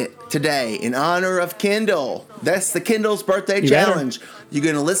blast it today in honor of Kendall. That's the Kendall's birthday challenge. You're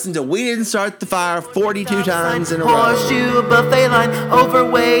going to listen to We Didn't Start the Fire 42 times in a row. Horseshoe, buffet line,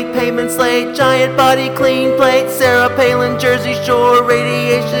 overweight, payments late, giant body, clean plate, Sarah Palin, Jersey Shore,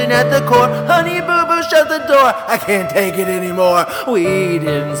 radiation at the core, honey boo boo, shut the door, I can't take it anymore. We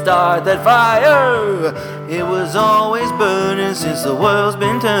didn't start that fire. It was always burning since the world's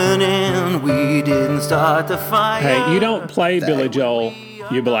been turning. We didn't start the fire. Hey, you don't play Billy Joel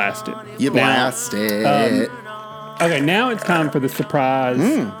You blast it. You blast it. Okay, now it's time for the surprise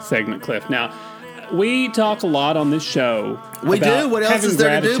segment, Cliff. Now, we talk a lot on this show. We do. What else is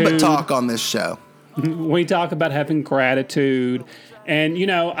there to do but gratitude. talk on this show? We talk about having gratitude. And, you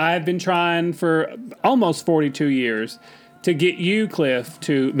know, I've been trying for almost 42 years to get you, Cliff,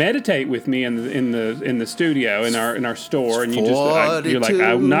 to meditate with me in the studio, in our store. And you you're like,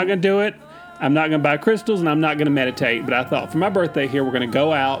 I'm not going to do it. I'm not going to buy crystals, and I'm not going to meditate. But I thought, for my birthday here, we're going to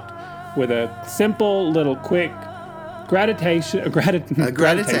go out with a simple little quick gratitude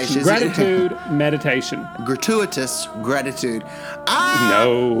meditation. Gratuitous gratitude. I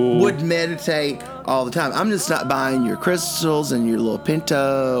would meditate all the time. I'm just not buying your crystals and your little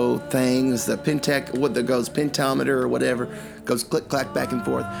Pinto things, the Pentec, what that goes pentometer or whatever, goes click clack back and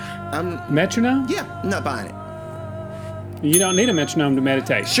forth. Metronome? Yeah, I'm not buying it. You don't need a metronome to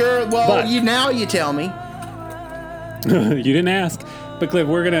meditate. Sure. Well, but, you tell me. You didn't ask. But Cliff,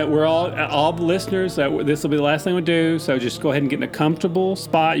 we're all the listeners. This will be the last thing we do. So just go ahead and get in a comfortable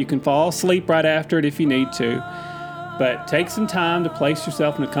spot. You can fall asleep right after it if you need to. But take some time to place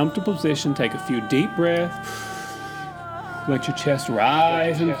yourself in a comfortable position. Take a few deep breaths. Let your chest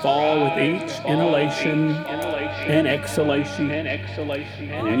rise and fall with each inhalation and exhalation. And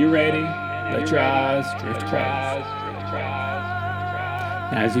when you're ready, let your eyes drift across.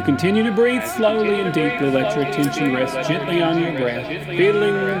 Now, as you continue to breathe slowly and deeply, let your attention rest gently on your breath,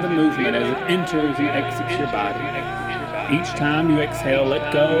 feeling the movement as it enters and exits your body. Each time you exhale,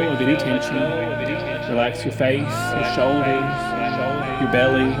 let go of any tension. Relax your face, your shoulders, your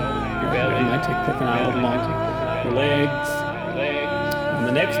belly. You might take Cliff and I a little longer. Your legs. On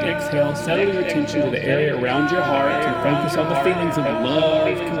the next exhale, settle your attention to the area around your heart and focus on the feelings of love,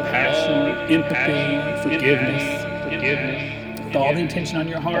 compassion, empathy, forgiveness. With all the intention on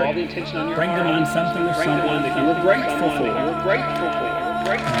your heart, bring to mind something or someone that you were grateful for.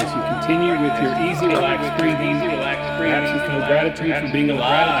 As you continue with your easy, relaxed breathing, perhaps you feel gratitude for being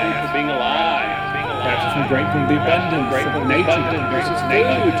alive. Perhaps you feel grateful for the abundance of nature that produces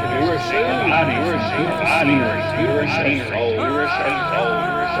food to nourish our bodies and beautiful scenery to nourish our soul.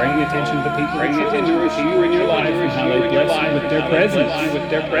 Bring the attention to the people who nourish you in your life and how they bless you with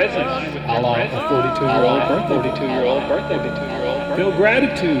their presence. A la a 42-year-old birthday. Feel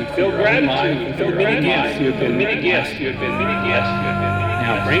gratitude. Feel gratitude. Feel many gifts you have been blessed.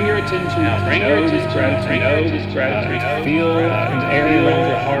 Now bring your attention to gratitude. Feel an area around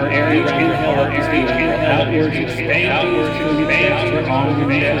your heart. Inhale is feeling outwards, expanding through your chest, your arms,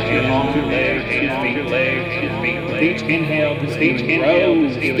 your legs, your feet. With each inhale, this feeling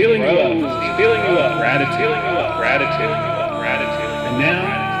grows, filling you up. Gratitude. And now,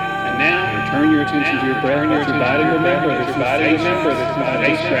 return your attention to your breath. Let your body remember this is gratitude.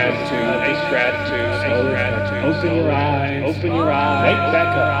 Open your eyes. Wake back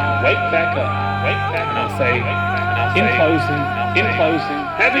up. And I'll say, in closing,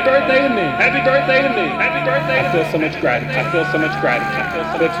 happy birthday to me. I feel so much gratitude.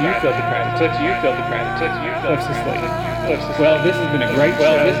 Cliff, you feel the gratitude. Cliff's asleep. Well, this has been a great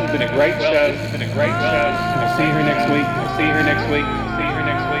show. And I'll see you here next week.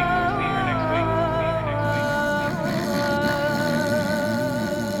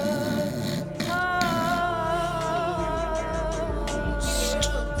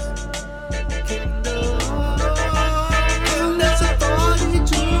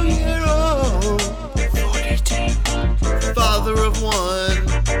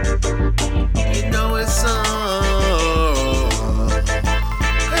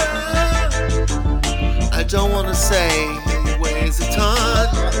 Don't wanna say he weighs a ton,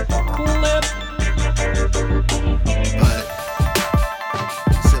 but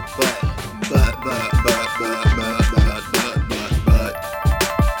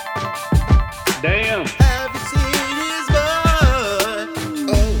Damn. have you seen his butt?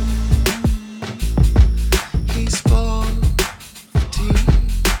 Oh, he's 42.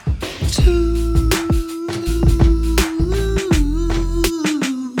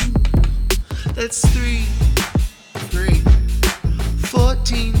 That's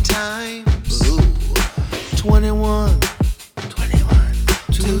 14 times. Ooh. 21.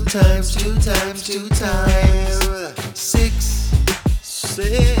 2 times. 6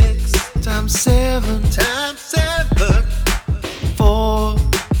 times 7 4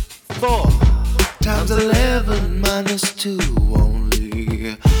 times 11 minus 2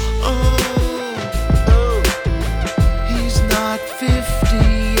 only. Oh, he's not 50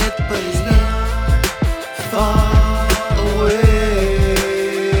 yet, but he's not far away.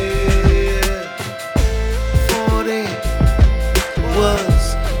 40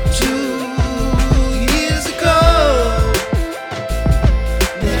 was 2 years ago.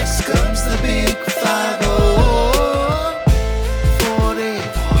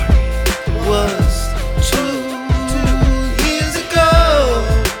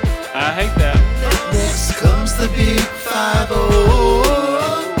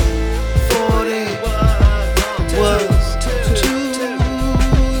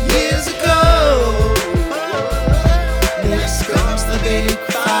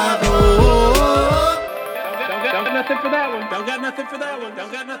 nothing for that one.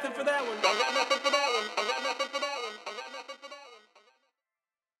 Don't got nothing for that one. Don't got nothing for